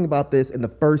someone talking about this in the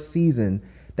first season,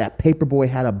 that Paperboy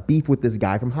had a beef with this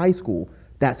guy from high school.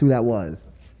 That's who that was.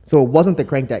 So it wasn't the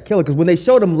Crank That Killer, because when they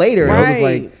showed him later, it was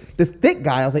like, this thick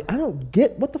guy, I was like, I don't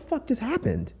get what the fuck just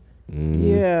happened.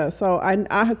 Yeah, so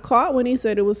I caught when he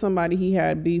said it was somebody he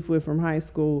had beef with from high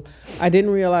school. I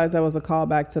didn't realize that was a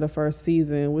callback to the first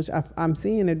season, which I'm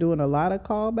seeing they're doing a lot of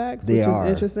callbacks, which is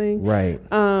interesting. Right.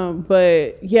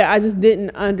 But yeah, I just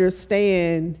didn't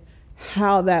understand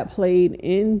how that played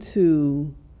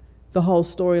into the whole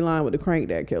storyline with the Crank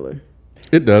That Killer.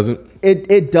 It doesn't.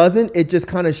 It doesn't. It just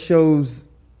kind of shows,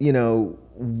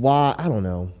 why. I don't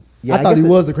know. Yeah, I thought he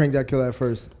was the Crank That Killer at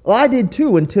first. Well, I did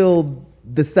too until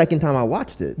the second time I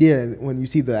watched it. Yeah, when you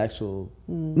see the actual.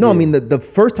 No, I mean the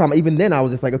first time, even then I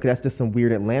was just like, okay, that's just some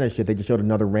weird Atlanta shit. They just showed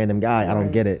another random guy. I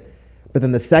don't get it. But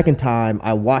then the second time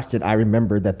I watched it, I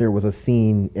remembered that there was a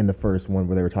scene in the first one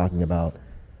where they were talking about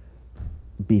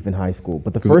beef in high school.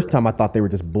 But the first time I thought they were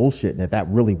just bullshitting that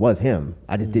really was him.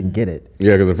 I just didn't get it.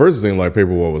 Yeah, because at first it seemed like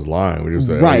Paperboy was lying when he was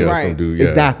saying, some dude. Yeah.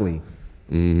 Exactly.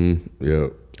 Yeah.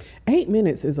 8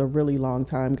 minutes is a really long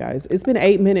time, guys. It's been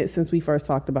 8 minutes since we first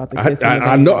talked about the kiss.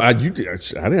 I know. I didn't have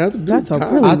to do That's a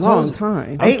time. really long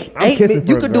time. Eight minutes.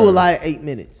 You could do a lot in 8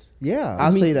 minutes. Yeah.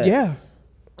 I'll say that. Yeah.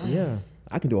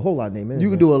 I can do a whole lot in 8 minutes. You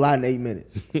can do a lot in 8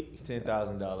 minutes.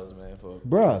 $10,000, man, for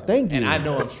Bruh, thank you. And I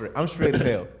know I'm straight. I'm straight as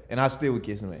hell, and I still would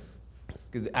kiss him, man.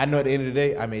 Because I know at the end of the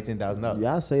day, I made $10,000.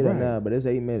 Y'all say that Right. now, but it's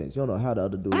 8 minutes. You don't know how the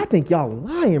other dude. I think y'all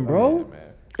lying, bro. Man.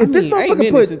 I If this mean, 8 motherfucker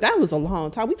minutes, put, that was a long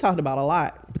time. We talked about a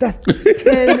lot. but that's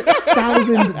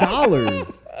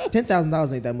 $10,000.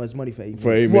 $10,000 ain't that much money for 8 minutes.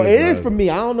 For 8 Well, minutes. it is for me.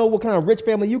 I don't know what kind of rich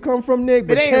family you come from, Nick.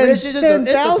 But It ain't rich. It's just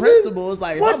it's the principle. It's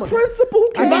like if what I'm a- principle? Who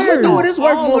If I'm cares? gonna do it, it's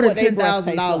worth All more of than what they breath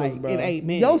tastes $10,000, like bro. in 8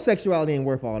 minutes. Your sexuality ain't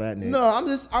worth all that, Nick. No, I'm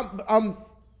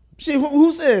Shit,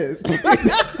 who says? Hey,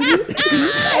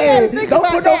 Don't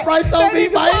put no price on me,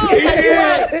 Mike.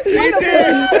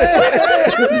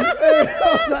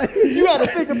 You got to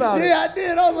think about it. Yeah, I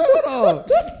did. I was like, hold on.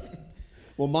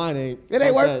 Well, mine ain't. It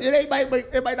ain't Fuck worth.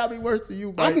 that. It might not be worth to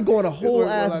you. Mike. I could go on a It's whole worth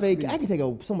ass to vacation. me. I could take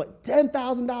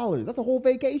 $10,000. That's a whole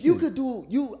vacation. You could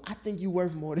do. I think you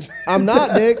worth more than. I'm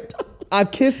not, Nick.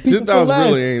 I've kissed people for 10,000 less.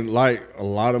 really ain't like a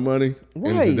lot of money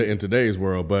Right. in today's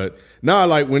world. But now,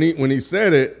 like when he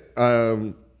said it,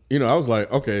 I was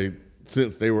like, okay,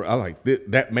 since they were, I like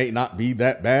that may not be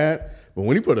that bad. But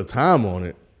when he put a time on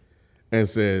it and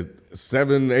said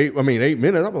 8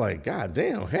 minutes, I'm like, God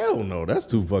damn, hell no, that's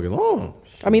too fucking long.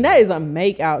 I mean, that is a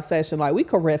make-out session. Like, we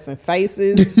caressing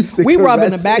faces. We rubbing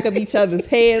the back of each other's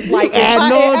heads. Like,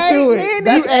 adding on to it.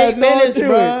 That's 8 minutes, bro.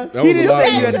 That He was a didn't lot say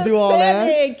of you had to money. do all that.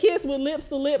 And kiss with lips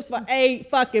to lips for 8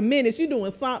 fucking minutes. You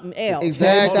doing something else.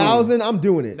 Exactly. 10,000. I'm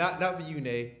doing it. Not for you,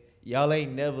 Nay. Y'all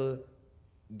ain't never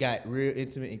got real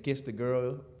intimate and kissed a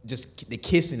girl. Just the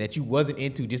kissing that you wasn't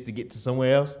into just to get to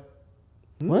somewhere else.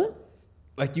 What?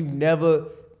 Like you never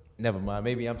mind.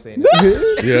 Maybe I'm saying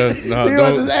that. Yeah, no, You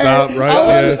don't stop understand? right I want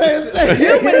there. to say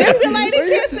You manipulating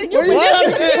kissing. You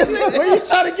manipulating kissing. Where you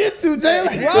trying to get to,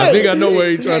 Jalen? I think I know where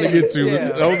he's trying to get to.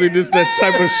 Yeah. I don't think this that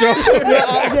type of show.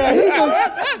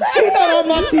 He's not on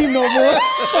my team no more.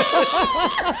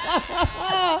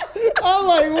 I'm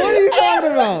like, what are you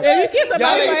talking about? If you kiss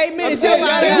somebody for 8 minutes, you're saying,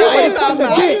 about y'all to ain't- what you talking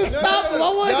about. Why you stop him? I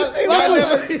wanted to see what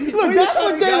Look, that's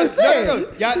what Jalen said.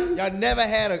 Y'all never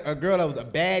had a girl that was a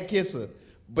bad kisser,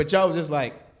 but y'all was just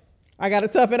like, I got to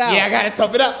tough it out. yeah, I gotta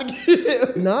tough it out.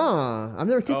 Nah, I've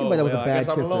never kissed anybody that was a I bad guess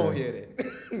I'm kisser. alone here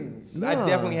then. I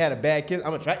definitely had a bad kiss.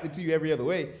 I'm attracted to you every other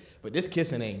way, but this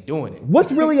kissing ain't doing it.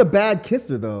 What's really a bad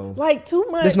kisser though? Like too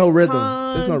much There's no rhythm.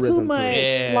 tongue, There's no rhythm too to it. much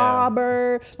Yeah.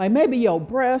 slobber. Like maybe your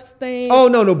breath stink. Oh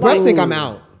no, breath Like, stink. I'm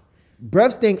out.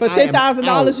 Breath stink. For I am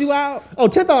 $10,000 you out? Oh,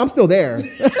 10,000. I'm still there.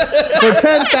 For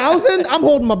 10,000, I'm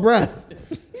holding my breath.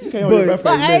 You can't hold your breath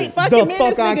for For 8 8 minutes. fucking The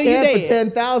minutes, fuck I nigga, you can for dead.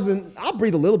 10,000. I'll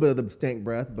breathe a little bit of the stink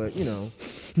breath, but you know.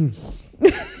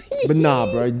 But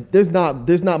nah, bro. There's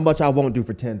not much I won't do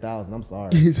for 10,000. I'm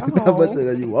sorry. How much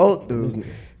that you won't do?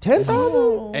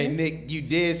 10,000? Hey Nick, you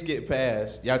did skip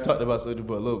past. Y'all talked about Soulja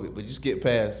Boy a little bit, but you skipped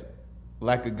past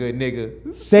like a good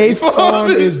nigga. State Farm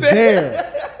is there.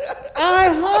 I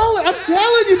holler. I'm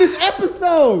telling you this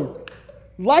episode.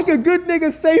 Like a good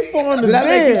nigga, State Farm is Did that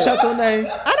there. make you chuckle, Nay?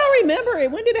 I don't remember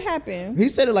it. When did it happen? He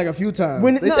said it like a few times.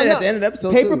 They said it at the end of the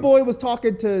episode too. Paperboy was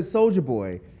talking to Soulja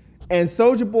Boy, and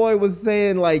Soulja Boy was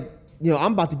saying like, you know,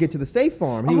 I'm about to get to the Safe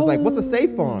Farm. He was like, "What's a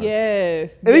Safe Farm?"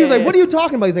 Yes. And he was like, "What are you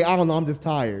talking about?" He's like, "I don't know. I'm just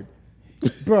tired."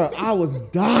 Bro, I was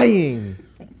dying.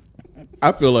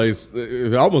 I feel like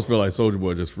I almost feel like Soulja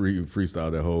Boy just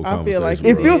freestyled that whole I conversation. feel like bro.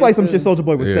 It feels like some shit Soulja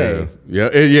Boy would yeah, say.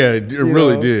 it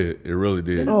really know? did. It really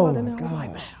did. Oh my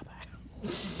god,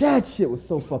 that shit was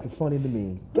so fucking funny to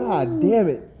me. God damn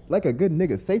it! Like a good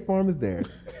nigga, Safe Farm is there.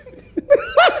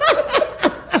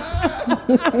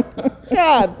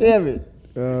 God damn it!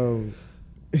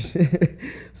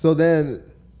 So then,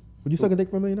 Would you suck a dick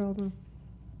for $1 million? Though?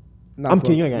 not I'm for-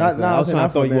 kidding, you ain't gotta not- answer that. not- I was trying to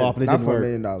not throw for you a million- off and it not didn't for work.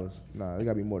 $1 million. Nah, it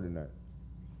gotta be more than that.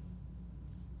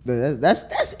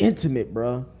 That's intimate,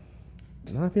 bro.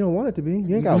 Not if you don't want it to be.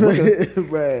 You ain't got to look at it.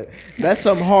 Bruh, that's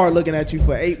something hard looking at you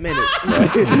for 8 minutes.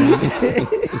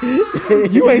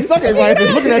 You ain't sucking right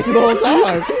there looking at you the whole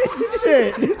time.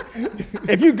 Shit.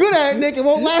 If you good at it, Nick, it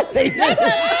won't last 8 minutes.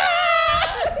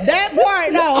 That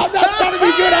part, no. I'm not trying to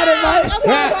be good at it, Mike.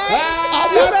 I'm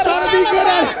not trying to be good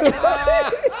at it.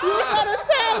 You better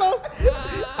tell them.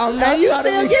 I'm not And you trying to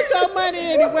still be. get your money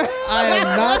anyway. I am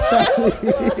not trying to be.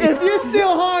 If you're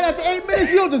still hard after 8 minutes,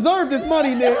 you don't deserve this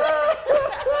money, Nick.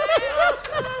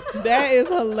 That is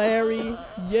hilarious.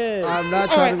 Yes. I'm not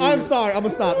All trying right, to be. I'm sorry. I'm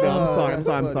gonna stop now. I'm sorry. I'm that's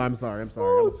sorry. I'm sorry. I'm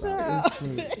sorry. I'm sorry. I'm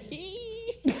sorry.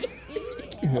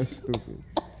 That's stupid.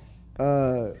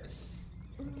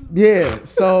 Yeah,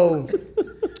 so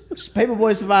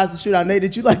Paperboy survives the shootout. Nate,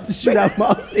 did you like the shootout,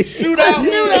 Mousy? Shootout.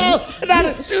 Not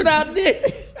a shootout, Nick.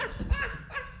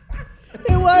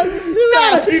 It was a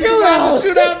shootout.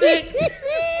 Shootout, Nick.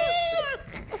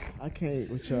 I can't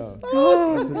with y'all.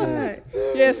 Oh, God.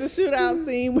 Yes, the shootout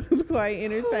scene was quite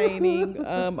entertaining.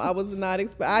 I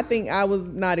was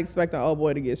not expecting old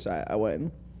boy to get shot. I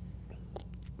wasn't.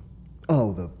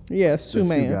 Oh, the Yes, the shoe shoe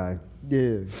man. guy.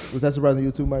 Yeah, was that surprising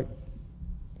you too, Mike?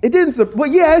 It didn't.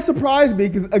 Well, yeah, it surprised me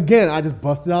because again, I just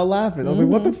busted out laughing. I was like,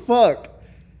 "What the fuck?"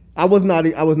 I was not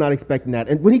expecting that.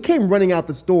 And when he came running out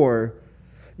the store,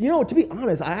 you know, to be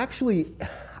honest, I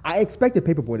expected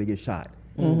Paperboy to get shot.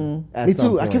 at Me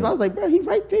some too, because point. I was like, bro, he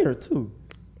right there too.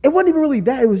 It wasn't even really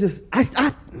that. It was just I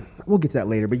we'll get to that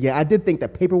later. But yeah, I did think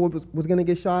that Paperboy was gonna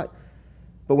get shot.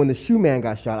 But when the shoe man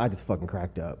got shot, I just fucking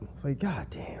cracked up. It's like, God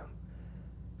damn.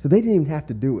 So they didn't even have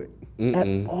to do it at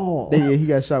all. Yeah, he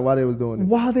got shot while they was doing it.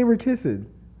 While they were kissing.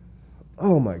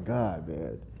 Oh my God,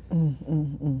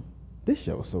 man. This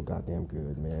show is so goddamn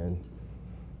good, man.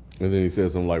 And then he said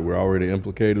something like, "We're already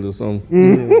implicated" or something.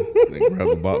 They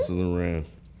grabbed the boxes and ran.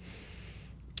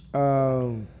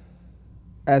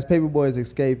 As Paperboy is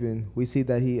escaping, we see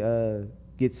that he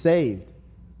gets saved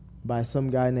by some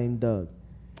guy named Doug.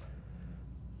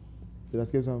 Did I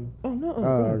skip something? Oh,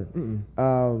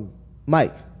 no.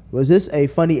 Mike, was this a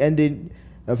funny ending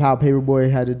of how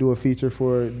Paperboy had to do a feature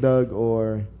for Doug,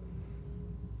 or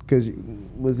because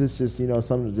was this just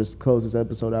something to just close this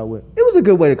episode out with? It was a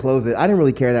good way to close it. I didn't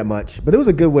really care that much, but it was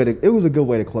a good way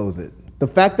to close it. The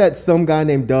fact that some guy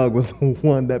named Doug was the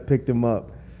one that picked him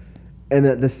up, and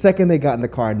the second they got in the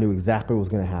car, I knew exactly what was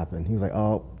going to happen. He was like,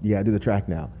 "Oh, yeah, do the track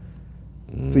now."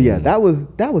 So yeah, that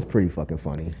was pretty fucking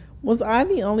funny. Was I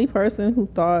the only person who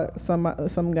thought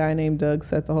some guy named Doug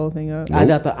set the whole thing up?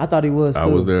 Nope. I thought he was too. I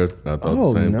was there. I thought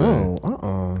the same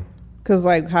thing. Because,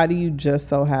 like, how do you just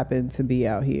so happen to be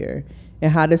out here?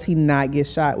 And how does he not get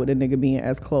shot with a nigga being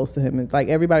as close to him? It's like,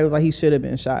 everybody was like, he should have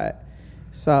been shot.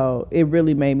 So it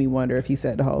really made me wonder if he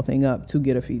set the whole thing up to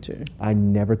get a feature. I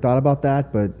never thought about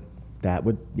that, but that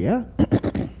would, yeah.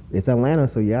 It's Atlanta,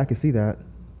 so yeah, I can see that.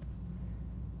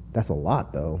 That's a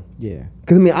lot, though. Yeah.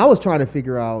 Because, I was trying to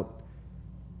figure out,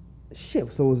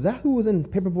 shit, so was that who was in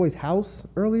Paperboy's house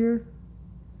earlier?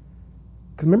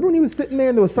 Because remember when he was sitting there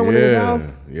and there was someone in his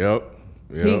house? Yep.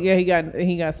 He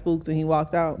got spooked and he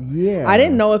walked out. Yeah. I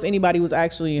didn't know if anybody was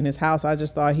actually in his house. I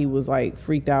just thought he was like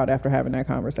freaked out after having that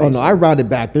conversation. Oh, no, I rounded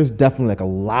back. There's definitely like a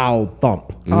loud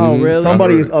thump. Oh, really?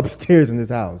 Somebody is upstairs in his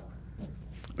house.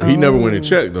 He never went and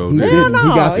checked though. He did didn't. No, He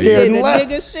got he scared did and the left.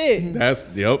 nigga shit.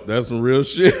 That's some real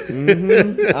shit.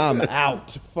 I'm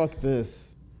out. Fuck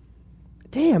this.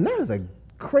 Damn, that is a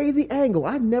crazy angle.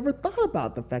 I never thought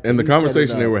about the fact. And that the he set it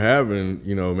conversation they up. were having,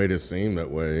 made it seem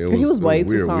that way. He was way too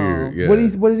weird, calm. weird. Yeah.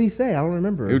 What did he say? I don't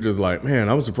remember. He was just like, man,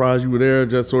 I was surprised you were there,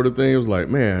 just sort of thing. It was like,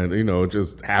 man,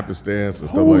 just happenstance and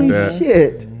stuff Holy like that.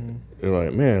 shit. They're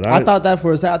like, man, I thought that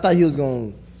for a second.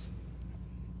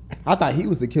 I thought he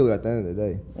was the killer at the end of the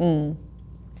day.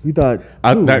 You thought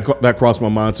who? that crossed my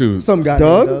mind too. Some guy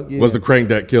Doug? named Doug, yeah. Was the crank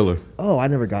that killer? Oh, I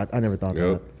never thought Yep.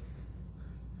 that.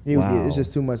 It was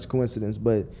just too much coincidence,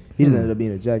 but he just ended up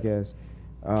being a jackass.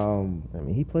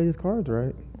 He played his cards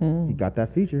right. He got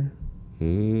that feature.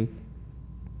 Ken,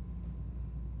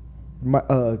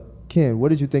 what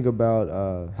did you think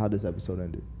about how this episode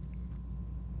ended?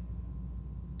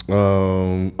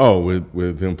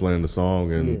 With him playing the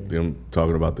song and them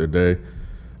talking about their day.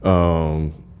 I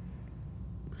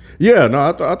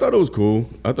thought it was cool.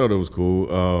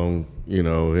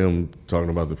 Him talking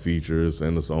about the features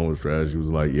and the song strategy was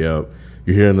like, yeah,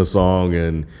 you're hearing the song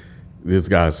and this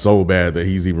guy's so bad that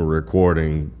he's even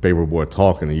recording Paperboy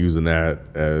talking and using that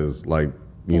as like,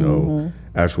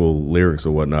 actual lyrics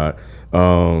or whatnot.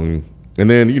 And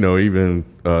then, even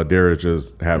Derek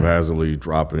just haphazardly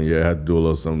dropping, had to do a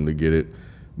little something to get it,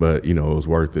 but, it was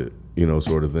worth it,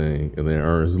 sort of thing. And then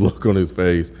Ernest's look on his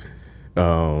face.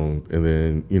 And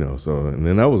then, and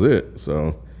then that was it.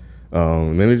 So,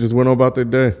 and then they just went on about their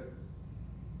day.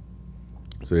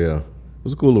 So, yeah, it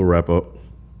was a cool little wrap up.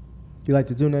 You liked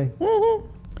it too, Nay?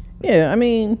 Yeah, I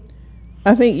think,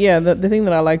 the thing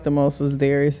that I liked the most was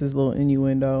Darius's little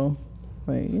innuendo.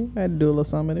 Like, I had to do a little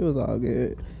something. It was all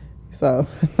good. So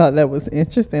I thought that was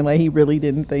interesting. Like, he really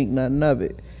didn't think nothing of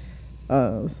it.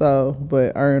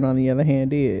 But Ern, on the other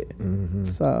hand, did.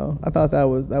 So I thought that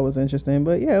was interesting.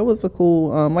 But yeah, it was a cool.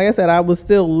 Like I said, I was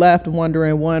still left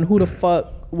wondering, who the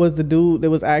fuck was the dude that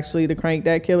was actually the Crank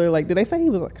That killer? Like, did they say he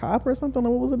was a cop or something? Or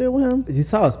what was the deal with him? You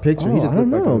saw his picture. Oh, He just I don't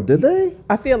looked know. like Did they?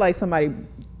 I feel like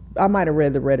I might have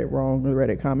read the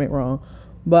Reddit comment wrong.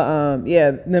 But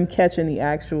them catching the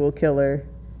actual killer.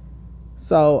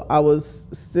 So I was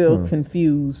still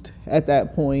confused at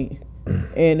that point.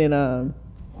 And then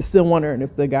still wondering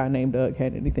if the guy named Doug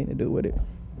had anything to do with it.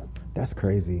 That's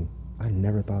crazy. I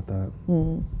never thought that.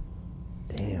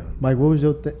 Damn. Mike, what was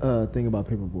your thing about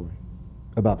Paperboy?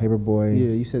 About Paperboy?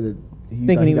 Yeah, you said that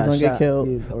Thinking he was got gonna get shot. killed.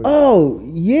 Yeah, or- Oh,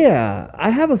 yeah. I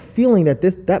have a feeling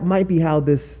that might be how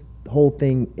this whole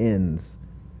thing ends,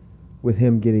 with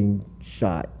him getting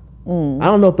shot. I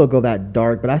don't know if they'll go that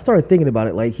dark, but I started thinking about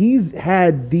it. Like, he's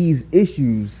had these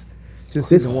issues Since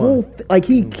this season whole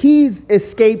one. he's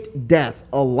escaped death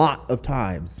a lot of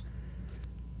times.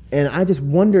 And I just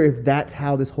wonder if that's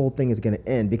how this whole thing is going to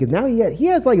end, because now he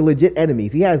has like legit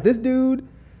enemies. He has this dude.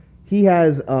 He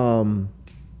has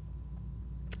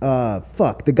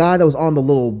the guy that was on the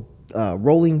little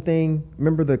rolling thing.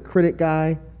 Remember the critic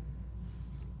guy?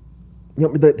 You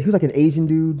know, he was like an Asian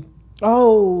dude.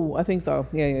 Oh, I think so.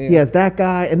 Yeah. He has that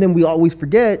guy, and then we always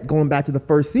forget, going back to the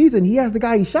first season, he has the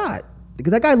guy he shot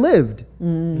because that guy lived.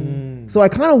 So I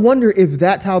kind of wonder if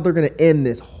that's how they're going to end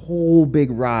this whole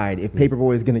big ride, if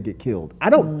Paperboy is going to get killed. I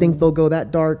don't think they'll go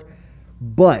that dark,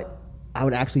 but I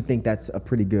would actually think that's a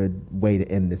pretty good way to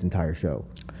end this entire show.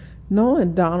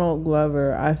 Knowing Donald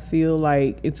Glover, I feel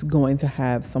like it's going to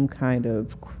have some kind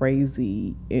of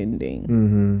crazy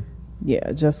ending.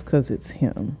 Yeah, just because it's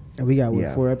him. And we got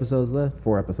 4 episodes left.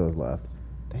 4 episodes left.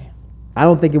 Damn. I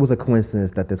don't think it was a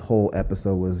coincidence that this whole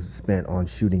episode was spent on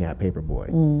shooting at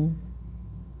Paperboy.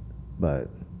 But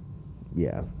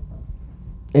yeah.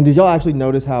 And did y'all actually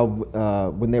notice how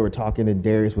when they were talking and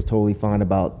Darius was totally fine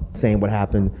about saying what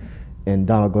happened, and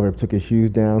Donald Glover took his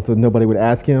shoes down so nobody would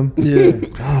ask him? Yeah.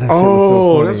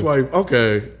 Oh, that's why.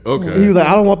 Okay. He was like,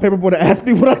 I don't want Paperboy to ask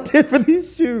me what I did for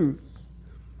these shoes.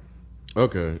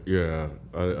 Okay, yeah,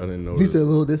 I didn't know. He said a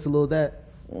little this, a little that.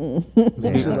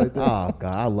 Shit like that. Oh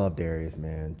God, I love Darius,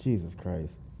 man. Jesus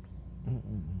Christ.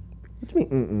 What you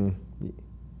mean?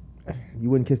 You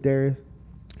wouldn't kiss Darius?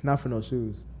 Not for no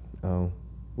shoes. Oh,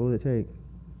 what would it take?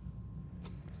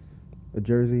 A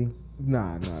jersey?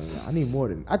 Nah. I need more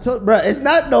than I told, bro. It's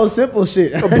not no simple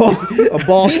shit. A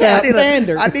ball cap?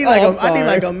 Standards. I need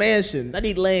like a mansion. I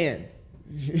need land.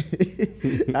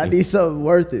 I need something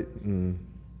worth it.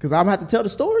 Cause I'm gonna have to tell the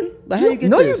story. Like how you get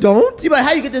No, this? you don't. You like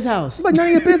how you get this house? It's like none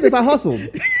of your business. I hustled.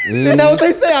 Isn't that what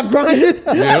they say? I grinded.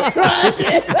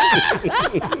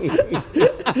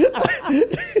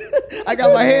 I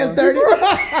got my hands dirty.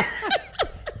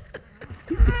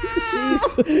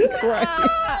 Jesus Christ.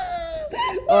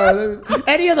 All right.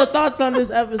 Any other thoughts on this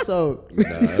episode? Nah,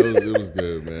 it was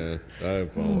good, man. I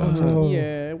had fun watching.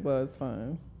 Yeah, it was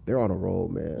fun. They're on a roll,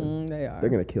 man. They are.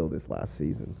 They're gonna kill this last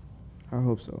season. I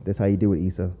hope so. That's how you do it,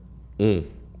 Issa. Damn,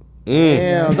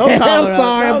 don't call her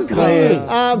out. That was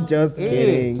I'm just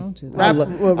kidding. Don't do that.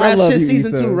 Rap love shit you,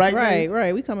 season Issa. 2, right?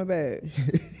 Right. We coming back.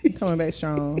 Coming back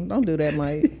strong. Don't do that,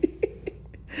 Mike.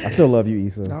 I still love you,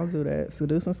 Issa. Don't do that.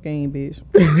 Seduce and scheme, bitch.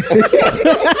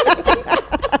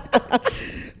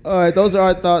 All right, those are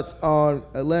our thoughts on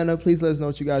Atlanta. Please let us know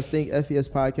what you guys think. FES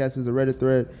Podcast is a Reddit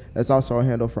thread. That's also our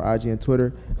handle for IG and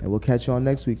Twitter. And we'll catch you on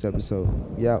next week's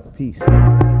episode. Yeah, peace.